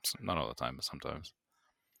 Not all the time, but sometimes.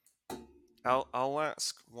 I'll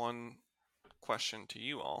ask one question to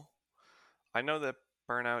you all. I know that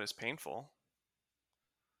burnout is painful,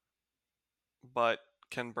 but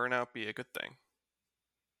can burnout be a good thing?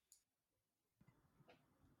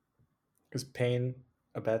 Is pain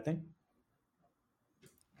a bad thing?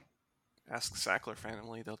 Ask the Sackler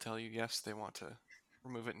family. They'll tell you yes, they want to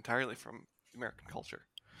remove it entirely from American culture.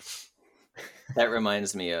 That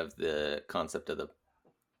reminds me of the concept of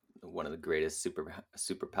one of the greatest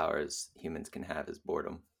superpowers humans can have is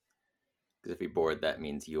boredom. Because if you're bored, that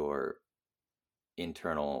means your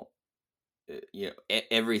internal,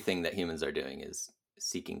 everything that humans are doing is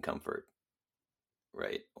seeking comfort,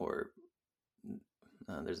 right? Or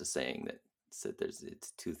there's a saying that said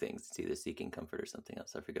it's two things. It's either seeking comfort or something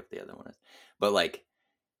else. I forget what the other one is. But like,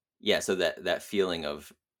 yeah, so that feeling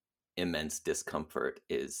of immense discomfort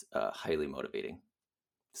is highly motivating.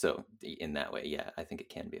 So in that way, yeah, I think it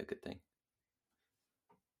can be a good thing.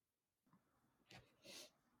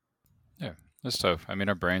 Yeah, that's tough. I mean,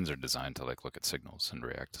 our brains are designed to like look at signals and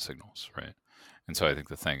react to signals, right? And so I think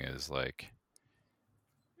the thing is like,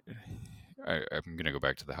 I'm gonna go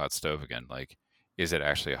back to the hot stove again. Like, is it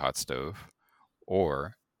actually a hot stove,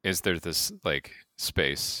 or is there this like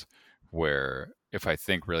space where if I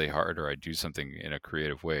think really hard or I do something in a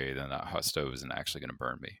creative way, then that hot stove isn't actually going to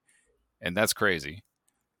burn me? And that's crazy.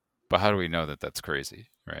 But how do we know that that's crazy,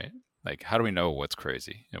 right? Like, how do we know what's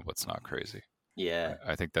crazy and what's not crazy? Yeah,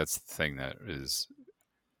 I think that's the thing that is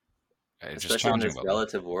just especially in challenging this about life.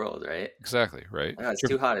 relative world, right? Exactly, right? Oh, it's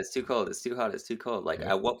too hot, it's too cold, it's too hot, it's too cold. Like, Yep,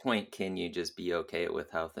 at what point can you just be okay with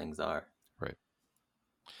how things are? right.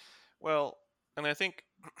 Well, and I think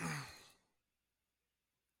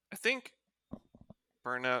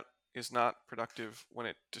burnout is not productive when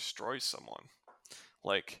it destroys someone.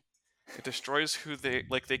 Like, it destroys who they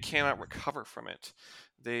like. They cannot recover from it.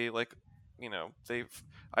 They like,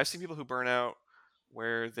 I've seen people who burn out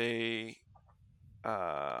where they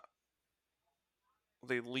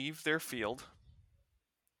leave their field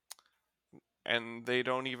and they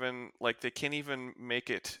don't even like, they can't even make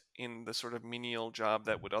it in the sort of menial job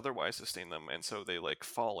that would otherwise sustain them, and so they like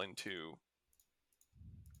fall into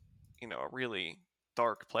a really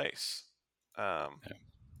dark place.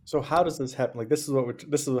 So how does this happen? Like this is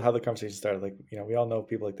how the conversation started. Like, we all know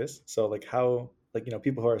people like this. So like how, like,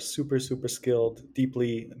 people who are super, super skilled,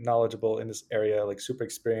 deeply knowledgeable in this area, like super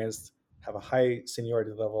experienced, have a high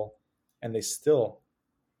seniority level, and they still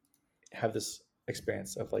have this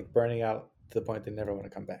experience of like burning out to the point they never want to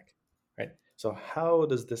come back. Right. So how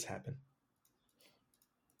does this happen?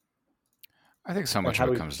 I think so And much how of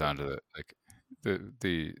do it we comes down to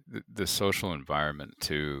the social environment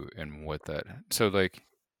too, and what that. So like,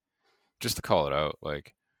 just to call it out,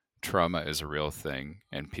 like trauma is a real thing,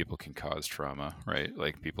 and people can cause trauma, right?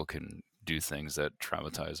 Like people can do things that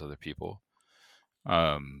traumatize other people.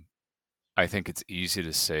 Um, I think it's easy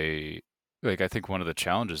to say, like, I think one of the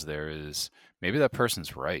challenges there is maybe that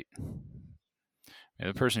person's right.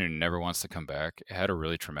 Maybe the person who never wants to come back had a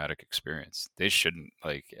really traumatic experience. They shouldn't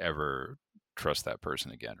like ever trust that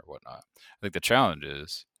person again or whatnot. I think the challenge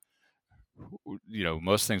is,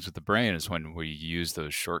 most things with the brain is when we use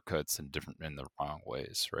those shortcuts in the wrong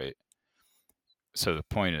ways, right? So the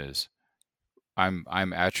point is, I'm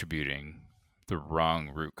attributing the wrong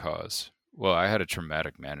root cause. Well, I had a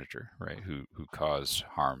traumatic manager, right, who caused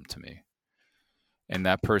harm to me, and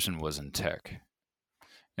that person was in tech.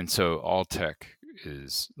 And so all tech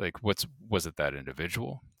is like, was it that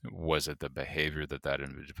individual? Was it the behavior that that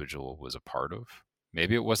individual was a part of?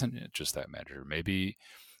 Maybe it wasn't just that manager. Maybe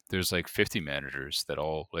there's like 50 managers that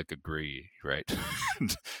all like agree, right,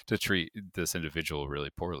 to treat this individual really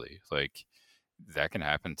poorly. Like that can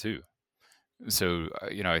happen too. So,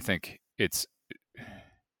 I think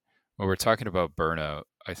when we're talking about burnout,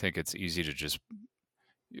 I think it's easy to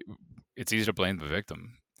blame the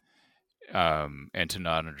victim, and to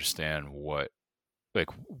not understand what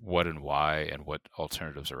and why and what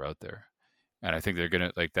alternatives are out there. And I think they're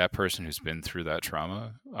gonna like that person who's been through that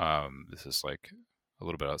trauma. This is like a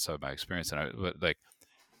little bit outside my experience,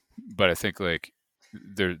 but I think like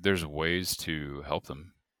there's ways to help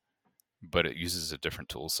them, but it uses a different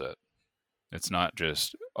tool set. It's not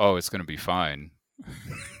just, oh, it's going to be fine.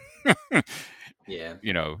 Yeah.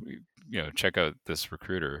 Check out this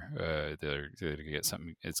recruiter. They're going to get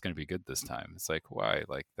something. It's going to be good this time. It's like, why?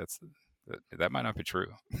 Like that might not be true.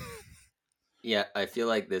 Yeah, I feel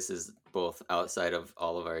like this is both outside of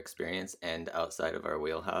all of our experience and outside of our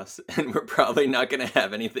wheelhouse, and we're probably not going to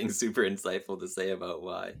have anything super insightful to say about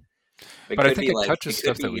why. But I think it touches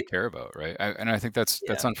stuff that we care about, right? And I think that's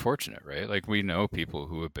unfortunate, right? Like we know people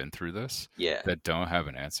who have been through this, that don't have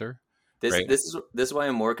an answer. Right? This is why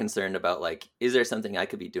I'm more concerned about like, is there something I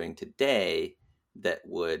could be doing today that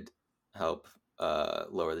would help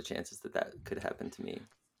lower the chances that could happen to me?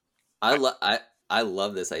 I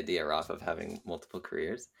love this idea, Ralph, of having multiple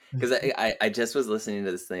careers, because I just was listening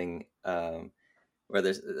to this thing where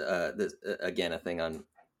there's again a thing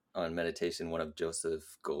on meditation, one of Joseph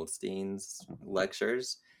Goldstein's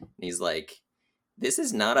lectures, and he's like, this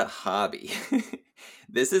is not a hobby.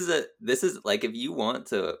 This is like, if you want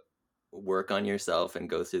to work on yourself and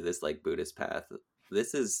go through this like Buddhist path,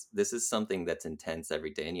 this is something that's intense every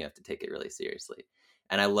day, and you have to take it really seriously.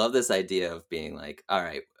 And I love this idea of being like, all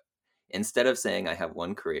right, instead of saying I have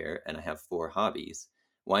one career and I have 4 hobbies,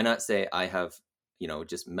 why not say I have,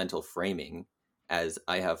 just mental framing as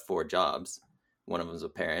I have 4 jobs. One of them's a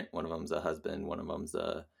parent, one of them's a husband, one of them's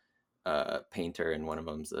a painter, and one of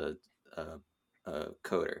them's a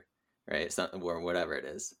coder, right? Or whatever it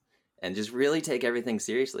is, and just really take everything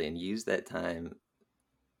seriously and use that time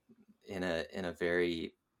in a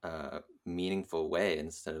very meaningful way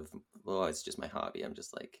instead of, oh, it's just my hobby. I'm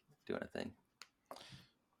just like doing a thing.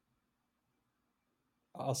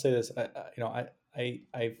 I'll say this.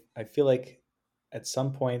 I feel like at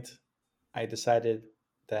some point I decided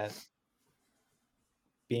that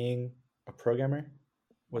being a programmer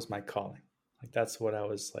was my calling. Like that's what I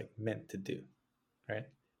was like meant to do, right?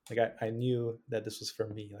 Like I knew that this was for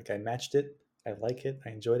me. Like I matched it. I like it. I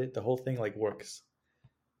enjoyed it. The whole thing like works.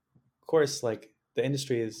 Of course, like the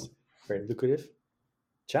industry is very lucrative,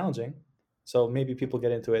 challenging. So maybe people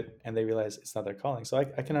get into it and they realize it's not their calling. So I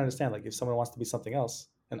can understand like if someone wants to be something else,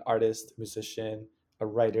 an artist, musician, a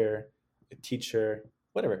writer, a teacher,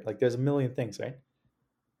 whatever. Like there's a million things, right?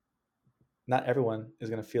 Not everyone is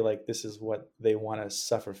going to feel like this is what they want to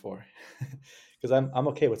suffer for. Because I'm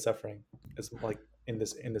okay with suffering. It's like in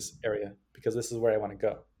this area because this is where I want to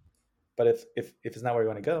go. But if it's not where you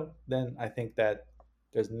want to go, then I think that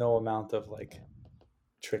there's no amount of like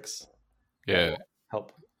tricks that Yeah, will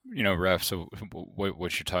help. Ref. So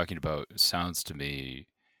what you're talking about sounds to me,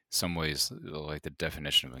 some ways like the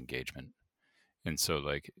definition of engagement. And so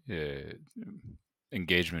like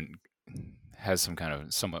engagement has some kind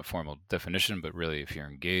of somewhat formal definition, but really if you're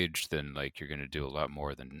engaged, then like you're going to do a lot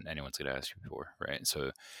more than anyone's going to ask you for, right?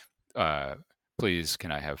 So please,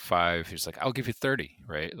 can I have 5? He's like, I'll give you 30,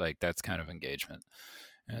 right? Like that's kind of engagement.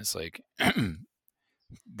 And it's like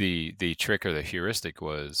the trick or the heuristic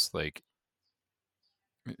was like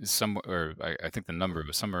I think the number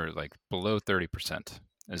was somewhere like below 30%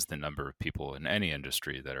 is the number of people in any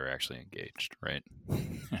industry that are actually engaged, right?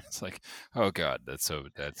 It's like, oh God, that's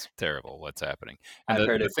terrible. What's happening? And I've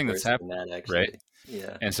heard the it thing that's worse than happened, that, right? actually.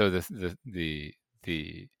 Yeah. And so the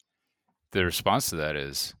response to that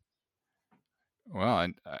is, well,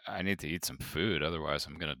 I need to eat some food, otherwise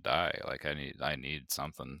I'm gonna die. Like I need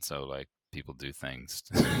something. So like people do things,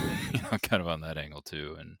 kind of on that angle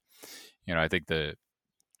too. And I think that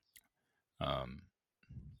um,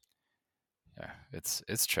 yeah,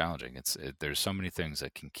 it's challenging. There's so many things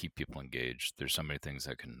that can keep people engaged. There's so many things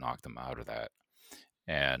that can knock them out of that.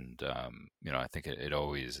 And I think it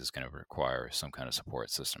always is going to require some kind of support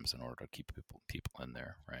systems in order to keep people in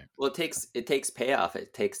there, right? Well, it takes payoff.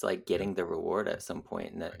 It takes like getting the reward at some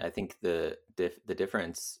point, and that Right. I think the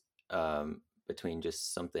difference between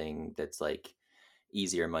just something that's like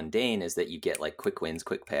easy or mundane is that you get like quick wins,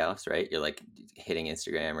 quick payoffs, right? You're like hitting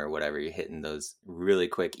Instagram or whatever, you're hitting those really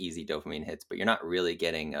quick, easy dopamine hits, but you're not really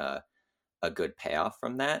getting a good payoff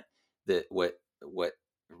from that. That what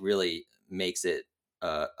really makes it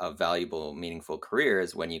a valuable, meaningful career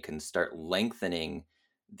is when you can start lengthening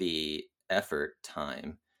the effort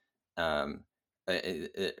time, um,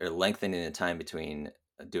 or lengthening the time between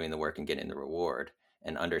doing the work and getting the reward,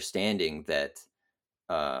 and understanding that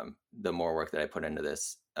the more work that I put into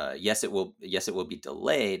this, yes, it will be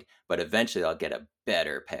delayed, but eventually I'll get a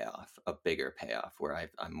better payoff, a bigger payoff, where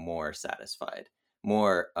I'm more satisfied,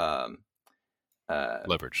 more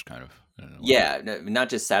Leverage, kind of, in a way. yeah, not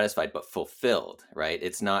just satisfied but fulfilled, right?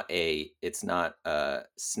 It's not a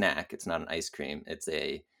snack, it's not an ice cream, it's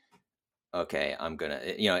a, okay, I'm gonna,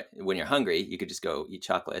 when you're hungry you could just go eat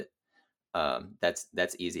chocolate.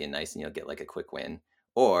 That's easy and nice, and you'll get like a quick win.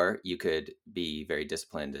 Or you could be very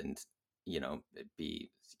disciplined and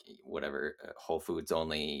be whatever, Whole Foods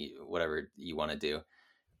only, whatever you want to do,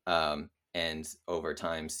 and over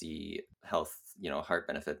time see health, heart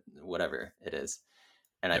benefit, whatever it is.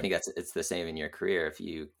 And I Yep. think it's the same in your career. If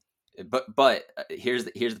you but here's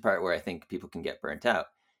the part where I think people can get burnt out,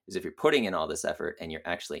 is if you're putting in all this effort and you're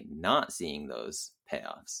actually not seeing those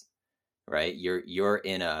payoffs, right? You're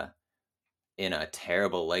in a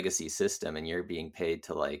terrible legacy system, and you're being paid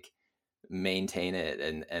to like maintain it,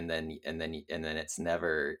 and then it's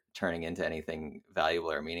never turning into anything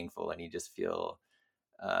valuable or meaningful, and you just feel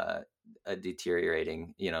a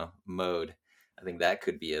deteriorating mode. I think that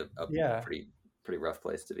could be a Yeah, pretty rough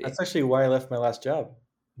place to be. that's actually why I left my last job.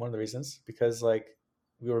 One of the reasons, because like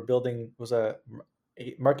we were building, it was a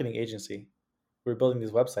marketing agency. We were building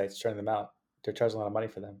these websites, trying them out. They're charging a lot of money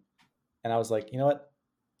for them, and I was like, you know what?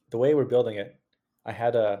 The way we're building it, I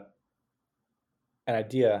had an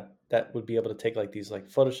idea that would be able to take like these like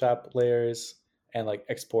Photoshop layers and like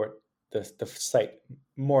export the site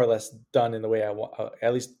more or less done in the way I want,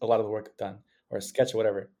 at least a lot of the work done, or a sketch or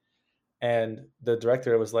whatever. And the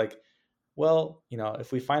director was like, well,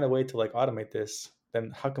 if we find a way to like automate this,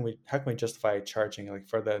 then how can we justify charging like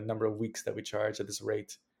for the number of weeks that we charge at this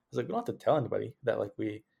rate? It's like we don't have to tell anybody that like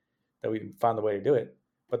we found a way to do it.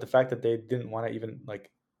 But the fact that they didn't want to even like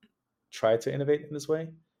try to innovate in this way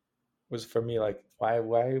was for me like why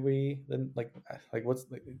we then like what's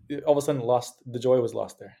like, all of a sudden lost the joy was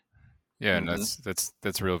lost there. Yeah, and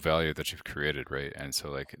that's real value that you've created, right? And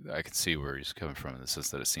so like I can see where he's coming from in the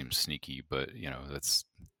sense that it seems sneaky, but that's,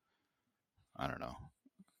 I don't know,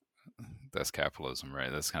 that's capitalism,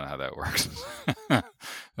 right? That's kind of how that works.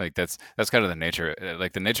 Like that's kind of the nature,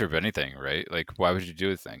 like the nature of anything, right? Like why would you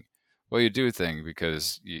do a thing? Well, you do a thing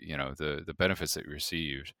because the benefits that you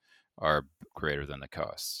received are greater than the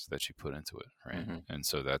costs that you put into it, right? And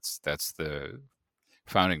so that's the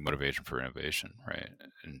founding motivation for innovation, right?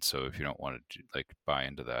 And so if you don't want to like buy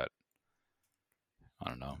into that, I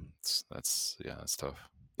don't know. That's tough.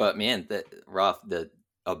 But man, the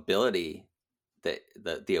ability,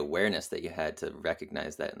 the awareness that you had to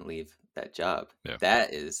recognize that and leave that job,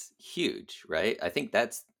 that is huge, right? I think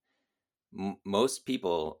that's most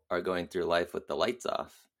people are going through life with the lights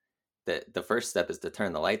off. The first step is to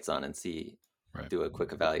turn the lights on and see, do a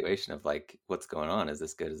quick evaluation of like what's going on. Is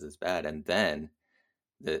this good? Is this bad? And then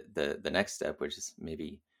the next step, which is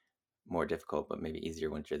maybe more difficult but maybe easier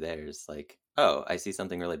once you're there, is like, oh, I see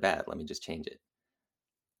something really bad, let me just change it.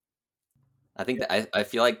 I think that I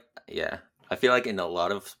feel like in a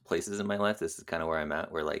lot of places in my life this is kind of where I'm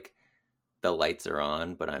at, where like the lights are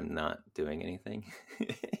on but I'm not doing anything.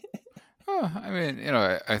 I mean,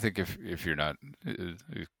 I think if you're not,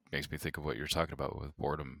 it makes me think of what you're talking about with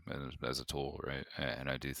boredom as a tool, right? And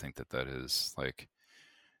I do think that is like,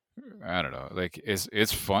 I don't know, like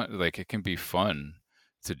it's fun, like it can be fun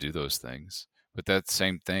to do those things, but that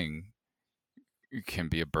same thing can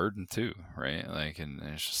be a burden too, right? Like, and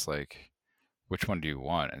it's just like, which one do you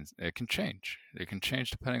want? And it can change. It can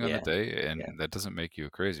change depending on the day, and that doesn't make you a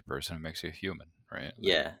crazy person. It makes you a human, right?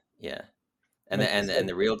 Like, yeah. And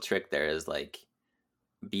the real trick there is like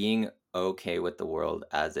being okay with the world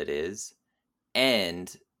as it is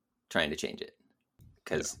and trying to change it,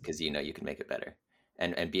 because you can make it better,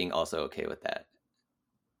 and being also okay with that.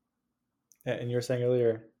 Yeah, and you were saying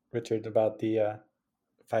earlier, Richard, about the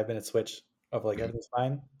 5-minute switch of like everything's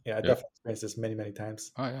fine. Yeah, I definitely experienced this many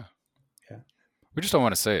times. Oh yeah. Yeah. We just don't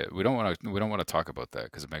want to say it. We don't want to talk about that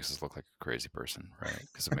because it makes us look like a crazy person, right?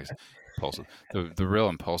 Because it makes impulsive. The real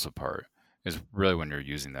impulsive part is really when you're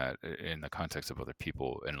using that in the context of other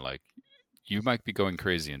people, and like you might be going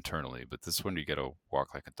crazy internally, but this is when you got to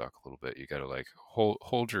walk like a duck a little bit. You got to like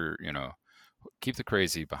hold your, keep the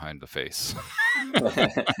crazy behind the face,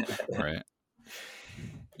 right?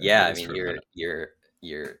 Yeah, I mean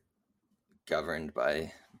you're governed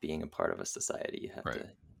by being a part of a society. You have to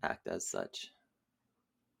act as such.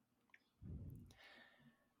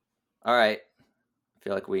 All right, I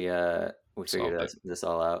feel like we figured this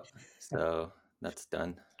all out, so that's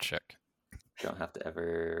done. Check. Don't have to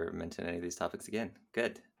ever mention any of these topics again.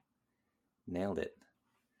 Good, nailed it.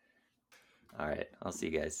 All right, I'll see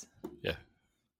you guys. Yeah.